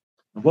that.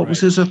 What was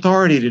his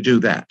authority to do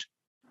that?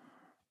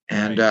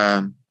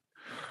 And,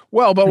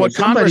 but what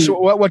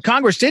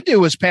Congress did do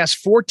was pass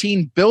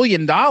 $14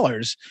 billion.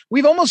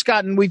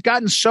 We've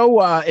gotten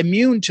so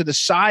immune to the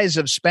size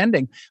of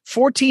spending.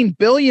 $14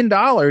 billion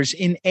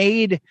in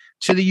aid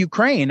to the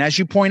Ukraine. As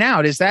you point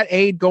out, is that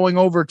aid going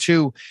over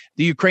to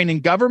the Ukrainian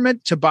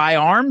government to buy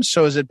arms?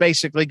 So is it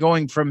basically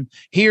going from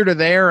here to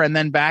there and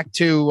then back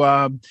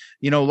to,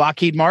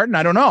 Lockheed Martin?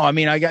 I don't know. I'm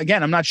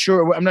not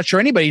sure. I'm not sure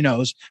anybody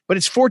knows, but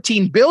it's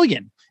 $14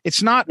 billion.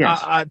 It's not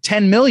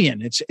 10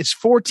 million. It's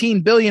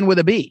 14 billion with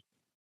a B.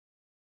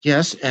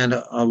 Yes, and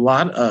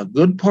a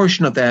good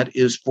portion of that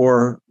is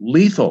for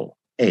lethal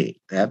aid.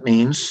 That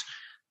means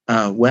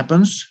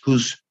weapons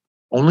whose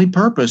only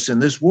purpose in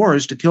this war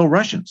is to kill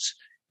Russians.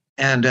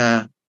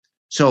 And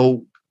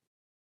so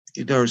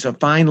there's a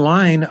fine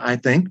line, I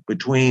think,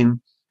 between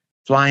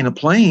flying a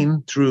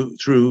plane through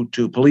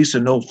to police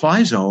a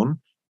no-fly zone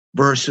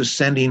versus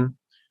sending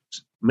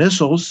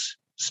missiles,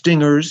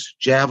 Stingers,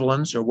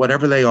 javelins, or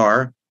whatever they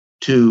are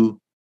to,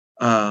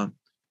 and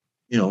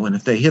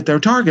if they hit their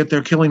target,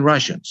 they're killing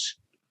Russians.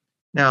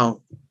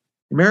 Now,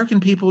 American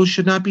people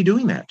should not be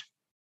doing that,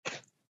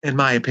 in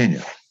my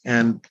opinion.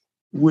 And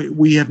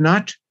we have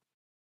not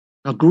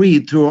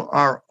agreed through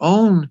our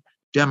own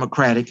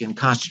democratic and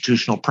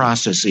constitutional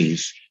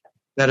processes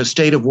that a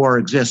state of war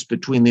exists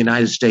between the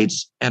United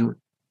States and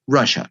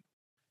Russia.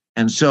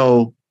 And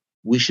so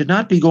we should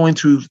not be going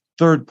through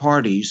third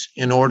parties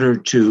in order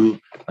to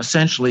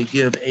essentially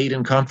give aid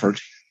and comfort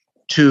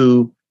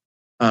to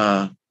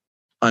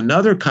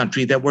another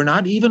country that we're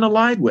not even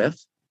allied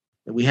with,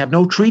 that we have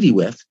no treaty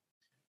with,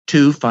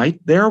 to fight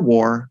their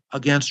war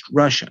against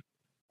Russia.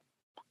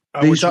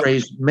 These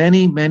raise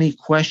many, many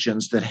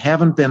questions that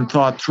haven't been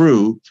thought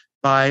through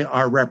by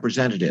our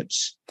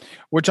representatives.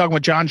 We're talking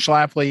with John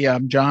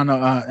Schlafly. John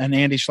and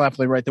Andy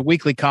Schlafly write the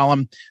weekly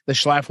column, the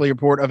Schlafly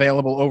Report,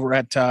 available over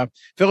at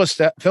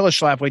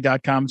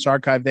phyllisschlafly.com. It's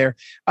archived there.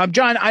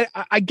 John,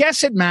 I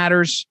guess it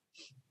matters.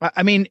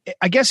 I mean,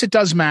 I guess it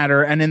does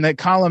matter. And in the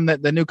column,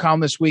 the new column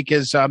this week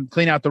is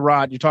Clean Out the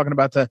Rot. You're talking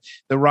about the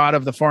rot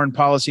of the foreign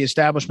policy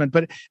establishment.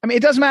 But I mean,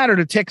 it does matter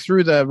to tick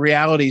through the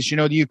realities.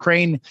 The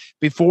Ukraine,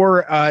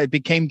 before it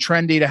became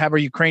trendy to have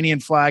a Ukrainian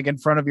flag in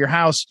front of your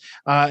house,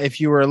 if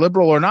you were a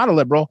liberal or not a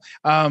liberal,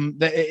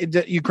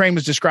 the Ukraine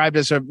was described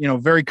as a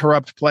very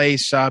corrupt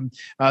place.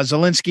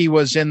 Zelensky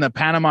was in the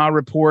Panama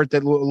report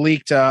that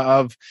leaked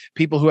of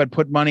people who had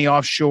put money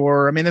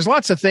offshore. I mean, there's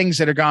lots of things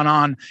that have gone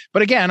on.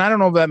 But again, I don't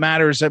know if that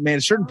matters. I mean, at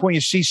a certain point,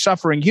 you see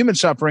suffering, human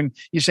suffering.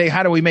 You say,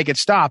 how do we make it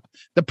stop?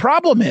 The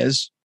problem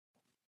is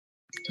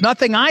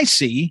nothing I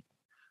see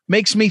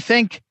makes me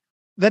think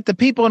that the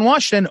people in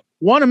Washington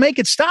want to make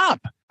it stop.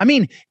 I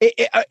mean,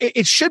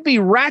 it should be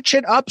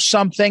ratchet up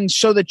something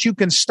so that you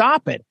can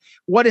stop it.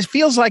 What it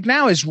feels like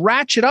now is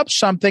ratchet up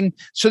something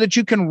so that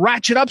you can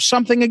ratchet up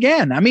something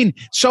again. I mean,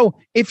 so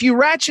if you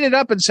ratchet it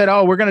up and said,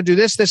 oh, we're going to do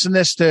this, this, and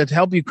this to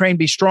help Ukraine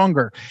be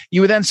stronger,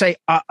 you would then say,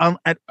 I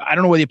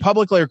don't know whether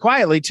publicly or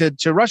quietly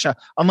to Russia,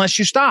 unless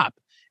you stop.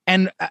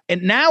 And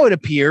now it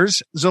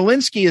appears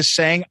Zelensky is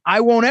saying,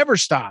 I won't ever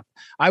stop.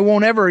 I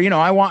won't ever,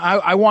 I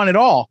want it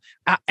all.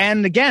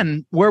 And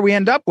again, where we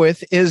end up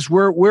with is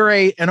we're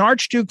an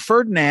Archduke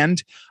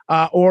Ferdinand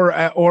or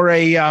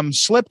a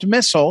slipped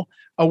missile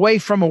away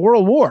from a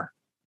world war.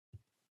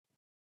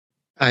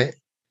 I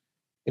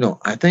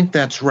think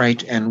that's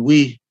right. And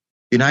the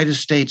United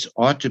States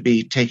ought to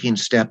be taking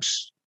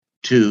steps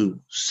to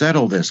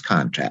settle this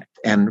contract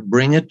and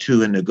bring it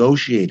to a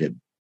negotiated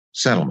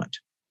settlement.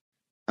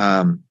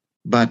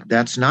 But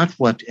that's not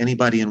what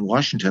anybody in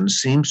Washington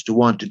seems to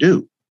want to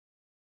do.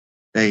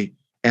 And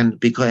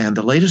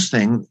the latest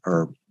thing,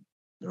 or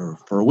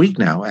for a week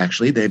now,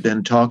 actually, they've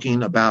been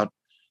talking about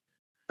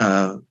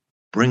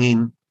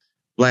bringing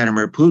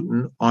Vladimir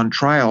Putin on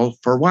trial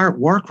for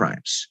war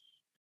crimes.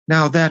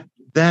 Now that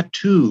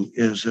too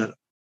is a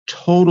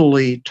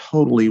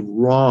totally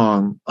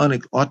wrong,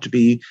 ought to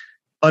be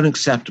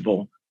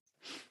unacceptable,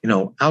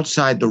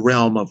 outside the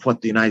realm of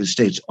what the United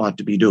States ought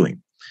to be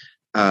doing.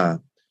 The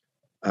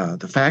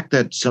fact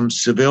that some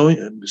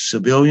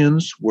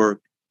civilians were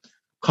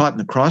caught in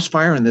the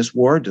crossfire in this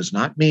war does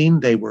not mean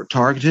they were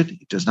targeted.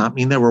 It does not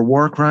mean there were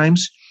war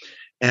crimes.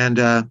 And,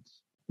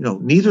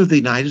 neither the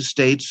United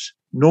States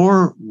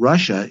nor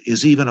Russia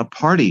is even a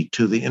party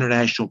to the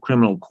International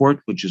Criminal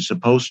Court, which is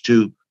supposed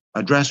to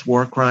address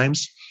war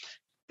crimes.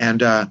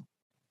 And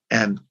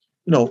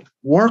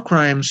war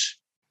crimes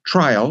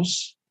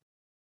trials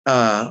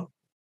are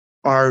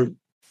a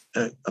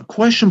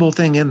questionable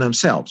thing in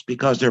themselves,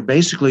 because they're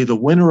basically the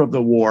winner of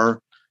the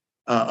war,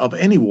 of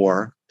any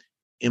war,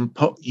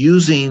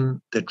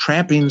 using the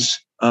trappings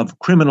of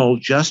criminal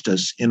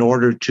justice in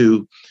order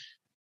to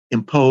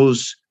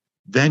impose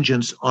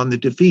vengeance on the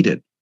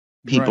defeated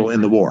people in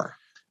the war.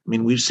 I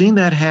mean, we've seen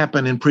that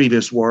happen in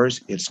previous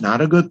wars. It's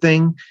not a good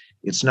thing.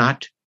 It's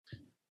not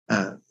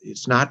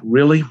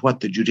really what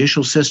the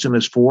judicial system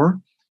is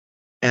for.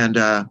 And,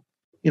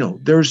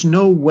 there's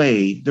no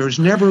way, there's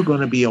never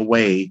going to be a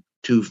way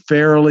to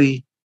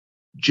fairly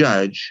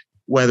judge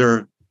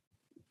whether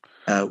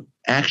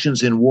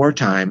actions in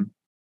wartime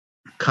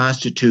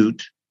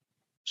constitute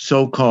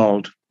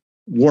so-called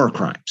war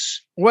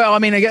crimes. Well, I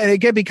mean,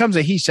 it becomes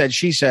a he said,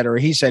 she said, or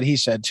he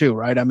said too,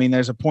 right? I mean,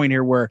 there's a point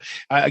here where,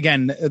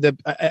 again,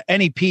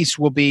 any peace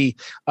will be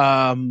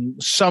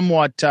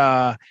somewhat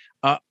wrong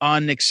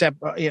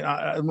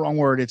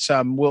word. It's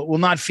will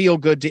not feel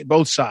good to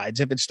both sides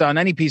if it's done.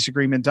 Any peace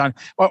agreement done,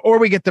 or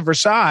we get the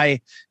Versailles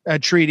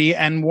Treaty,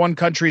 and one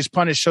country is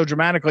punished so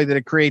dramatically that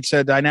it creates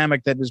a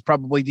dynamic that is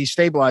probably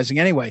destabilizing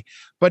anyway.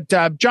 But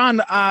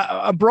John,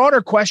 a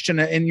broader question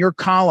in your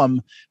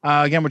column.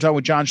 Again, we're talking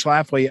with John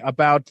Schlafly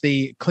about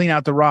the Clean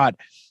Out the Rot.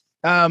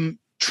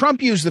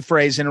 Trump used the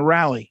phrase in a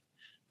rally,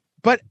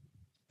 but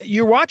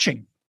you're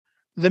watching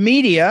the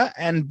media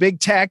and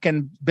big tech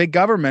and big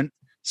government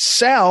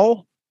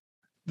sell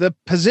the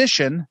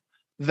position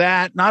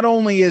that not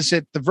only is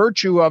it the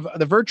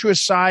virtuous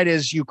side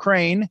is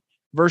Ukraine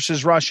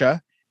versus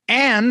Russia,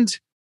 and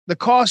the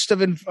cost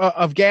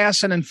of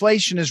gas and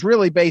inflation is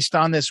really based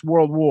on this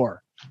world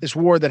war, this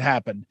war that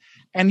happened.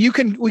 And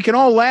we can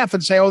all laugh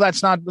and say, oh,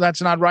 that's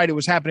not right. It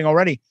was happening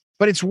already,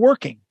 but it's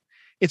working.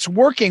 It's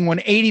working when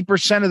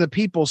 80% of the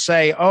people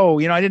say, oh,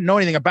 I didn't know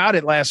anything about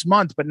it last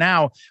month, but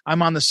now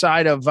I'm on the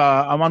side of,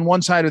 I'm on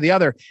one side or the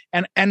other.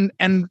 And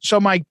so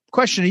my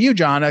question to you,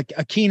 John, a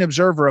keen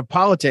observer of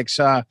politics,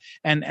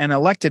 and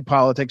elected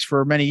politics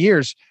for many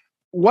years,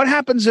 what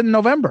happens in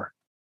November?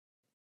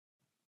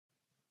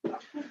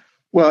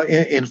 Well,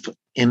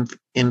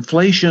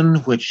 inflation,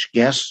 which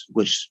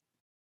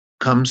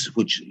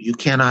you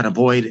cannot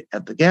avoid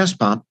at the gas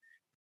pump,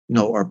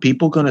 are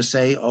people going to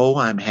say, oh,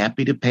 I'm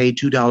happy to pay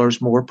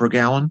 $2 more per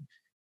gallon?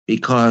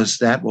 Because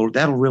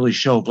that'll really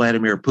show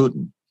Vladimir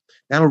Putin.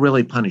 That'll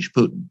really punish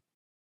Putin.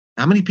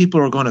 How many people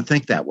are going to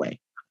think that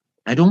way?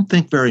 I don't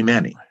think very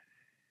many.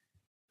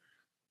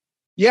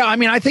 Yeah, I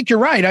mean, I think you're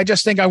right. I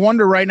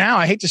wonder right now,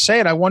 I hate to say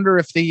it, I wonder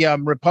if the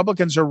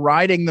Republicans are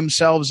riding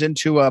themselves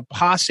into a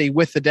posse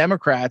with the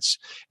Democrats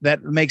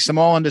that makes them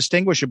all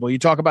indistinguishable. You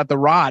talk about the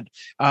rod.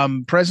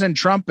 President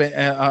Trump,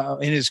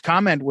 in his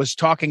comment, was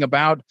talking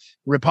about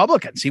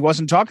Republicans. He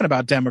wasn't talking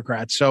about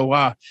Democrats. So,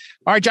 all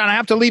right, John, I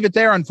have to leave it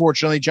there,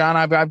 unfortunately. John,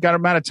 I've got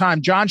him out of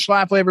time. John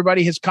Schlafly,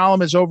 everybody, his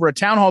column is over at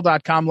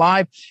townhall.com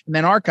live and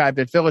then archived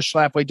at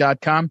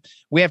phyllisschlafly.com.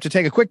 We have to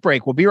take a quick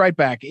break. We'll be right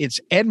back.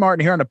 It's Ed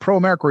Martin here on the Pro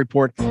America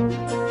Report.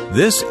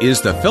 This is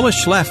the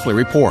Phyllis Schlafly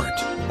Report,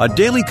 a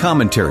daily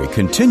commentary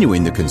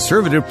continuing the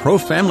conservative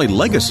pro-family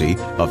legacy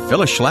of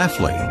Phyllis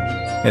Schlafly.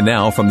 And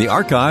now, from the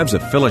archives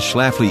of Phyllis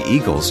Schlafly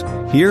Eagles,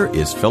 here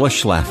is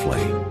Phyllis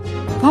Schlafly.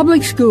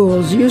 Public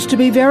schools used to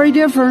be very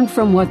different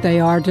from what they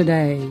are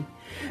today.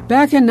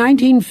 Back in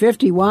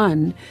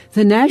 1951,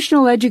 the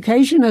National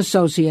Education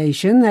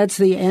Association, that's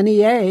the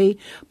NEA,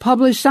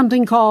 published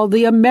something called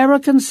the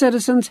American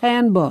Citizen's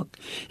Handbook.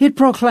 It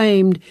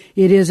proclaimed,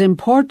 "It is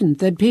important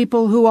that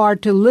people who are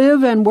to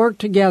live and work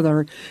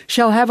together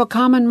shall have a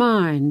common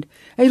mind,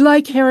 a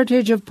like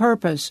heritage of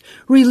purpose,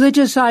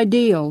 religious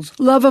ideals,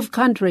 love of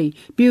country,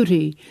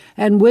 beauty,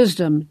 and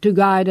wisdom to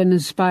guide and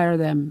inspire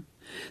them."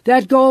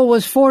 That goal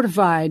was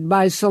fortified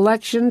by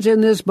selections in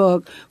this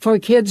book for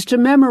kids to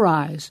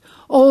memorize,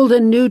 Old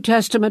and New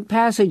Testament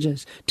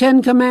passages,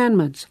 10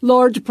 Commandments,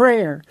 Lord's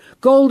Prayer,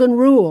 Golden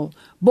Rule,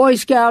 Boy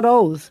Scout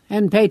Oath,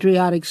 and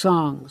patriotic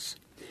songs.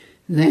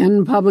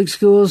 Then public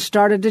schools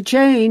started to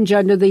change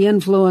under the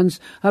influence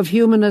of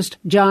humanist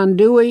John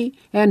Dewey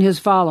and his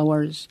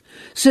followers.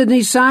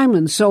 Sidney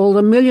Simon sold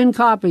 1 million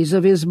copies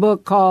of his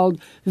book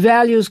called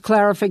Values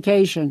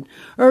Clarification,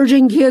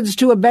 urging kids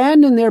to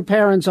abandon their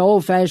parents'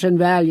 old-fashioned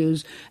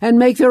values and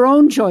make their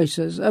own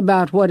choices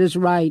about what is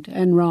right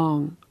and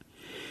wrong.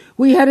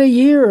 We had a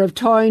year of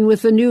toying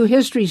with the new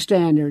history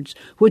standards,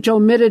 which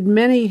omitted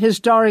many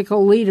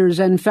historical leaders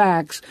and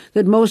facts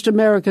that most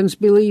Americans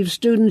believe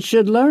students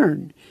should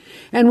learn.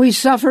 And we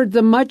suffered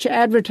the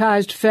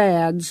much-advertised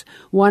fads,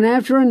 one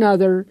after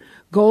another,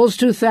 Goals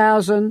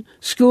 2000,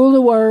 School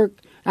to Work,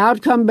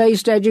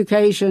 Outcome-Based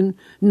Education,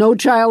 No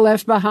Child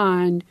Left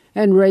Behind,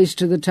 and Race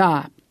to the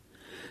Top.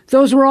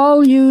 Those were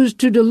all used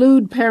to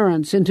delude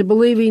parents into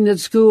believing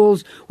that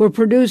schools were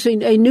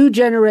producing a new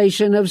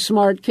generation of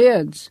smart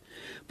kids.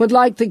 But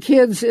like the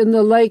kids in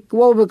the Lake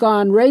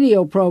Wobegon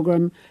radio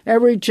program,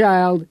 every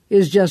child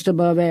is just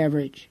above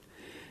average.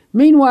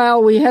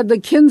 Meanwhile, we had the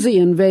Kinsey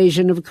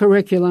invasion of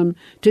curriculum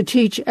to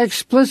teach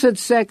explicit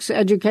sex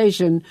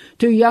education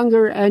to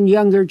younger and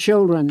younger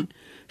children,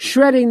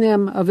 shredding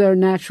them of their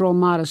natural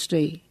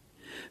modesty.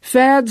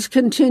 Fads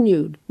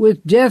continued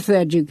with death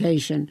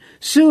education,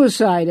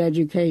 suicide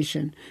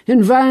education,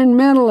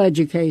 environmental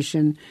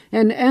education,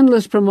 and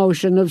endless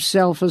promotion of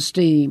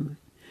self-esteem.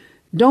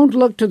 Don't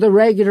look to the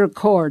regular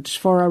courts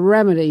for a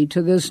remedy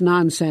to this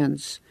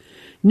nonsense.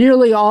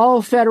 Nearly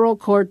all federal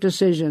court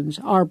decisions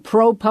are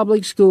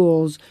pro-public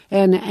schools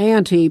and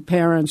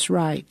anti-parents'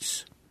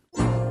 rights.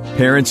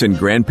 Parents and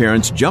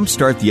grandparents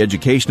jumpstart the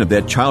education of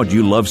that child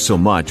you love so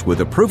much with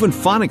a proven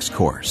phonics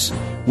course.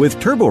 With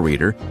Turbo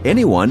Reader,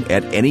 anyone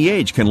at any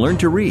age can learn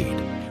to read.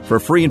 For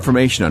free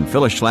information on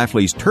Phyllis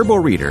Schlafly's Turbo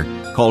Reader,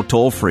 call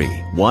toll-free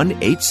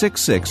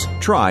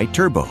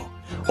 1-866-TRY-TURBO.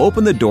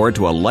 Open the door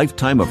to a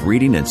lifetime of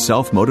reading and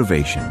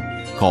self-motivation.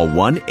 Call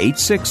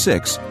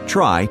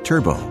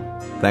 1-866-TRY-TURBO.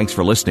 Thanks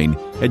for listening,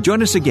 and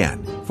join us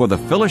again for the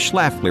Phyllis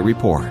Schlafly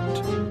Report.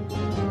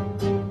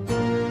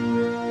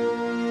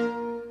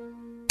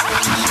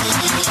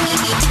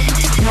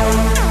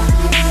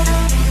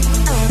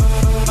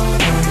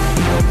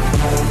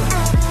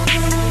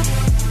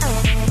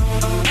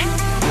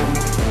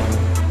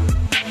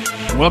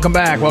 Welcome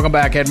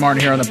back. Ed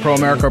Martin here on the Pro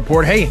America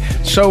Report. Hey,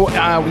 so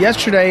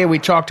yesterday we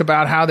talked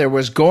about how there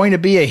was going to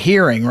be a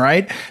hearing,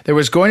 right? There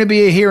was going to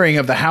be a hearing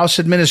of the House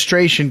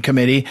Administration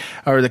Committee,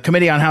 or the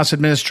Committee on House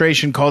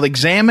Administration, called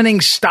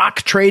Examining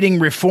Stock Trading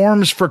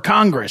Reforms for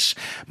Congress,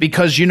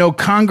 because,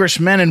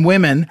 congressmen and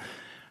women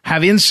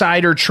have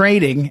insider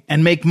trading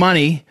and make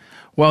money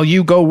while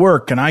you go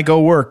work and I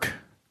go work.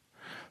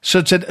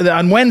 So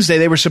on Wednesday,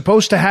 they were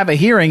supposed to have a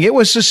hearing. It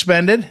was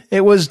suspended.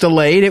 It was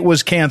delayed. It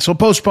was canceled.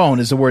 Postponed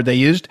is the word they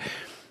used.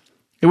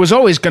 It was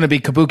always going to be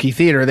kabuki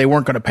theater. They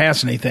weren't going to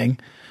pass anything.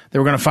 They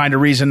were going to find a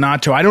reason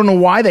not to. I don't know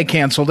why they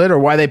canceled it or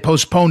why they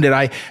postponed it.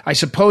 I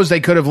suppose they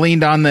could have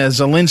leaned on the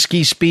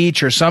Zelensky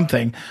speech or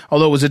something,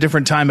 although it was a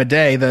different time of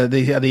day.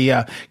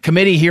 The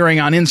committee hearing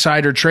on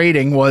insider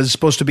trading was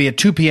supposed to be at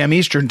 2 p.m.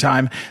 Eastern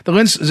time. The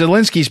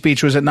Zelensky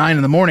speech was at 9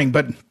 in the morning,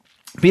 but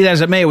be that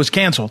as it may, it was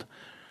canceled.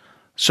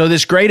 So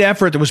this great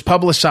effort that was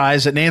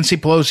publicized that Nancy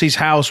Pelosi's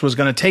House was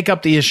going to take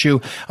up the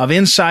issue of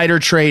insider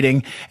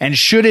trading, and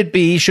should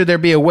there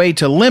be a way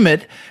to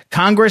limit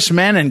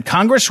congressmen and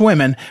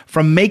congresswomen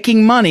from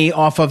making money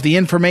off of the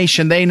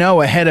information they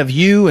know ahead of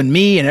you and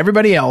me and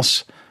everybody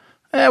else,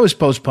 it was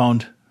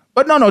postponed.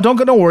 But no,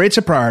 don't worry. It's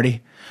a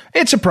priority.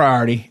 It's a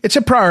priority. It's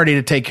a priority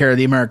to take care of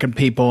the American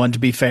people and to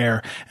be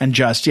fair and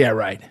just. Yeah,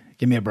 right.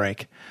 Give me a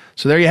break.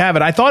 So there you have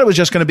it. I thought it was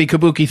just going to be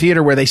kabuki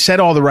theater where they said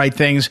all the right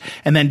things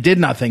and then did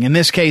nothing. In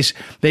this case,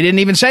 they didn't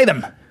even say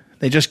them.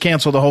 They just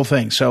canceled the whole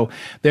thing. So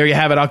there you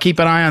have it. I'll keep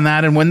an eye on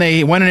that. And when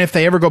and if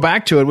they ever go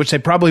back to it, which they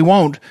probably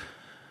won't,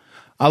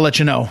 I'll let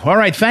you know. All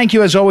right. Thank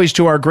you, as always,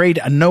 to our great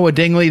Noah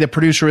Dingley, the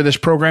producer of this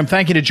program.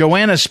 Thank you to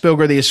Joanna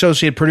Spilger, the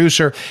associate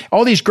producer.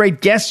 All these great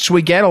guests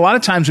we get. A lot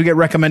of times we get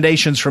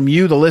recommendations from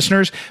you, the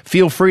listeners.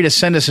 Feel free to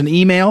send us an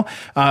email.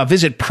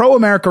 Visit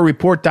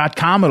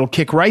proamericareport.com. It'll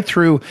kick right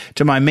through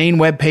to my main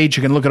webpage.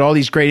 You can look at all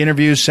these great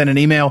interviews, send an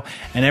email,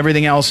 and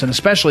everything else. And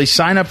especially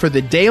sign up for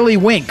the Daily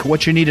Wink,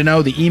 what you need to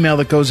know, the email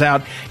that goes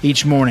out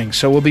each morning.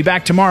 So we'll be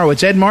back tomorrow.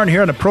 It's Ed Martin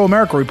here on the Pro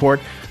America Report.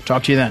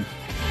 Talk to you then.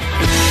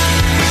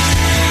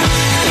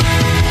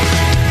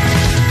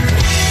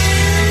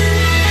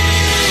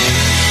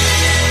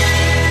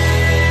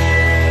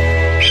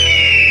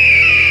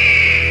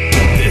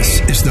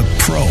 The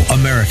Pro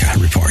America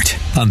Report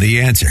on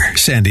The Answer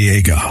San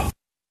Diego.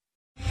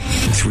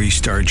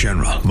 3-star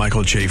General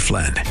Michael J.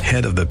 Flynn,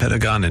 head of the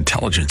Pentagon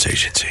Intelligence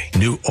Agency,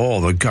 knew all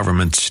the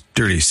government's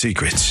dirty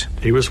secrets.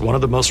 He was one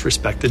of the most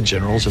respected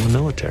generals in the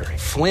military.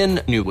 Flynn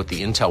knew what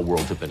the intel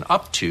world had been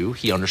up to.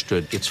 He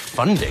understood its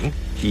funding.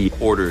 He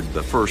ordered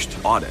the first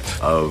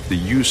audit of the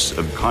use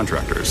of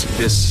contractors.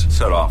 This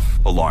set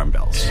off alarm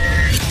bells.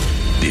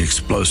 The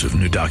explosive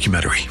new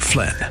documentary,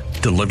 Flynn,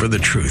 Deliver the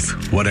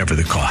Truth, Whatever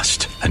the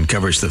Cost,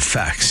 uncovers the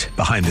facts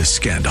behind this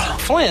scandal.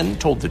 Flynn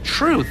told the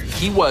truth.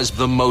 He was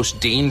the most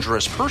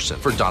dangerous person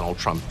for Donald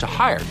Trump to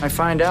hire. I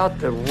find out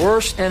the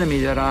worst enemy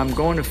that I'm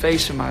going to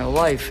face in my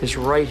life is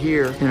right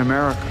here in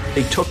America.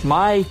 They took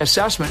my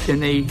assessment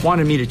and they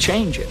wanted me to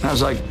change it. And I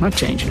was like, I'm not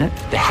changing it.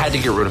 They had to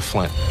get rid of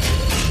Flynn.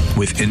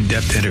 With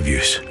in-depth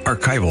interviews,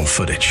 archival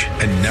footage,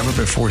 and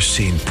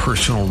never-before-seen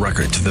personal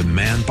records of the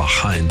man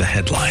behind the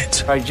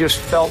headlines. I just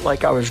felt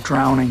like I was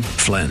drowning.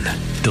 Flynn,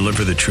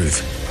 Deliver the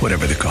Truth,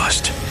 Whatever the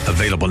Cost.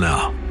 Available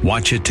now.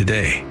 Watch it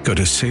today. Go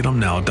to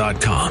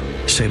salemnow.com.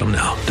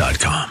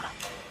 salemnow.com.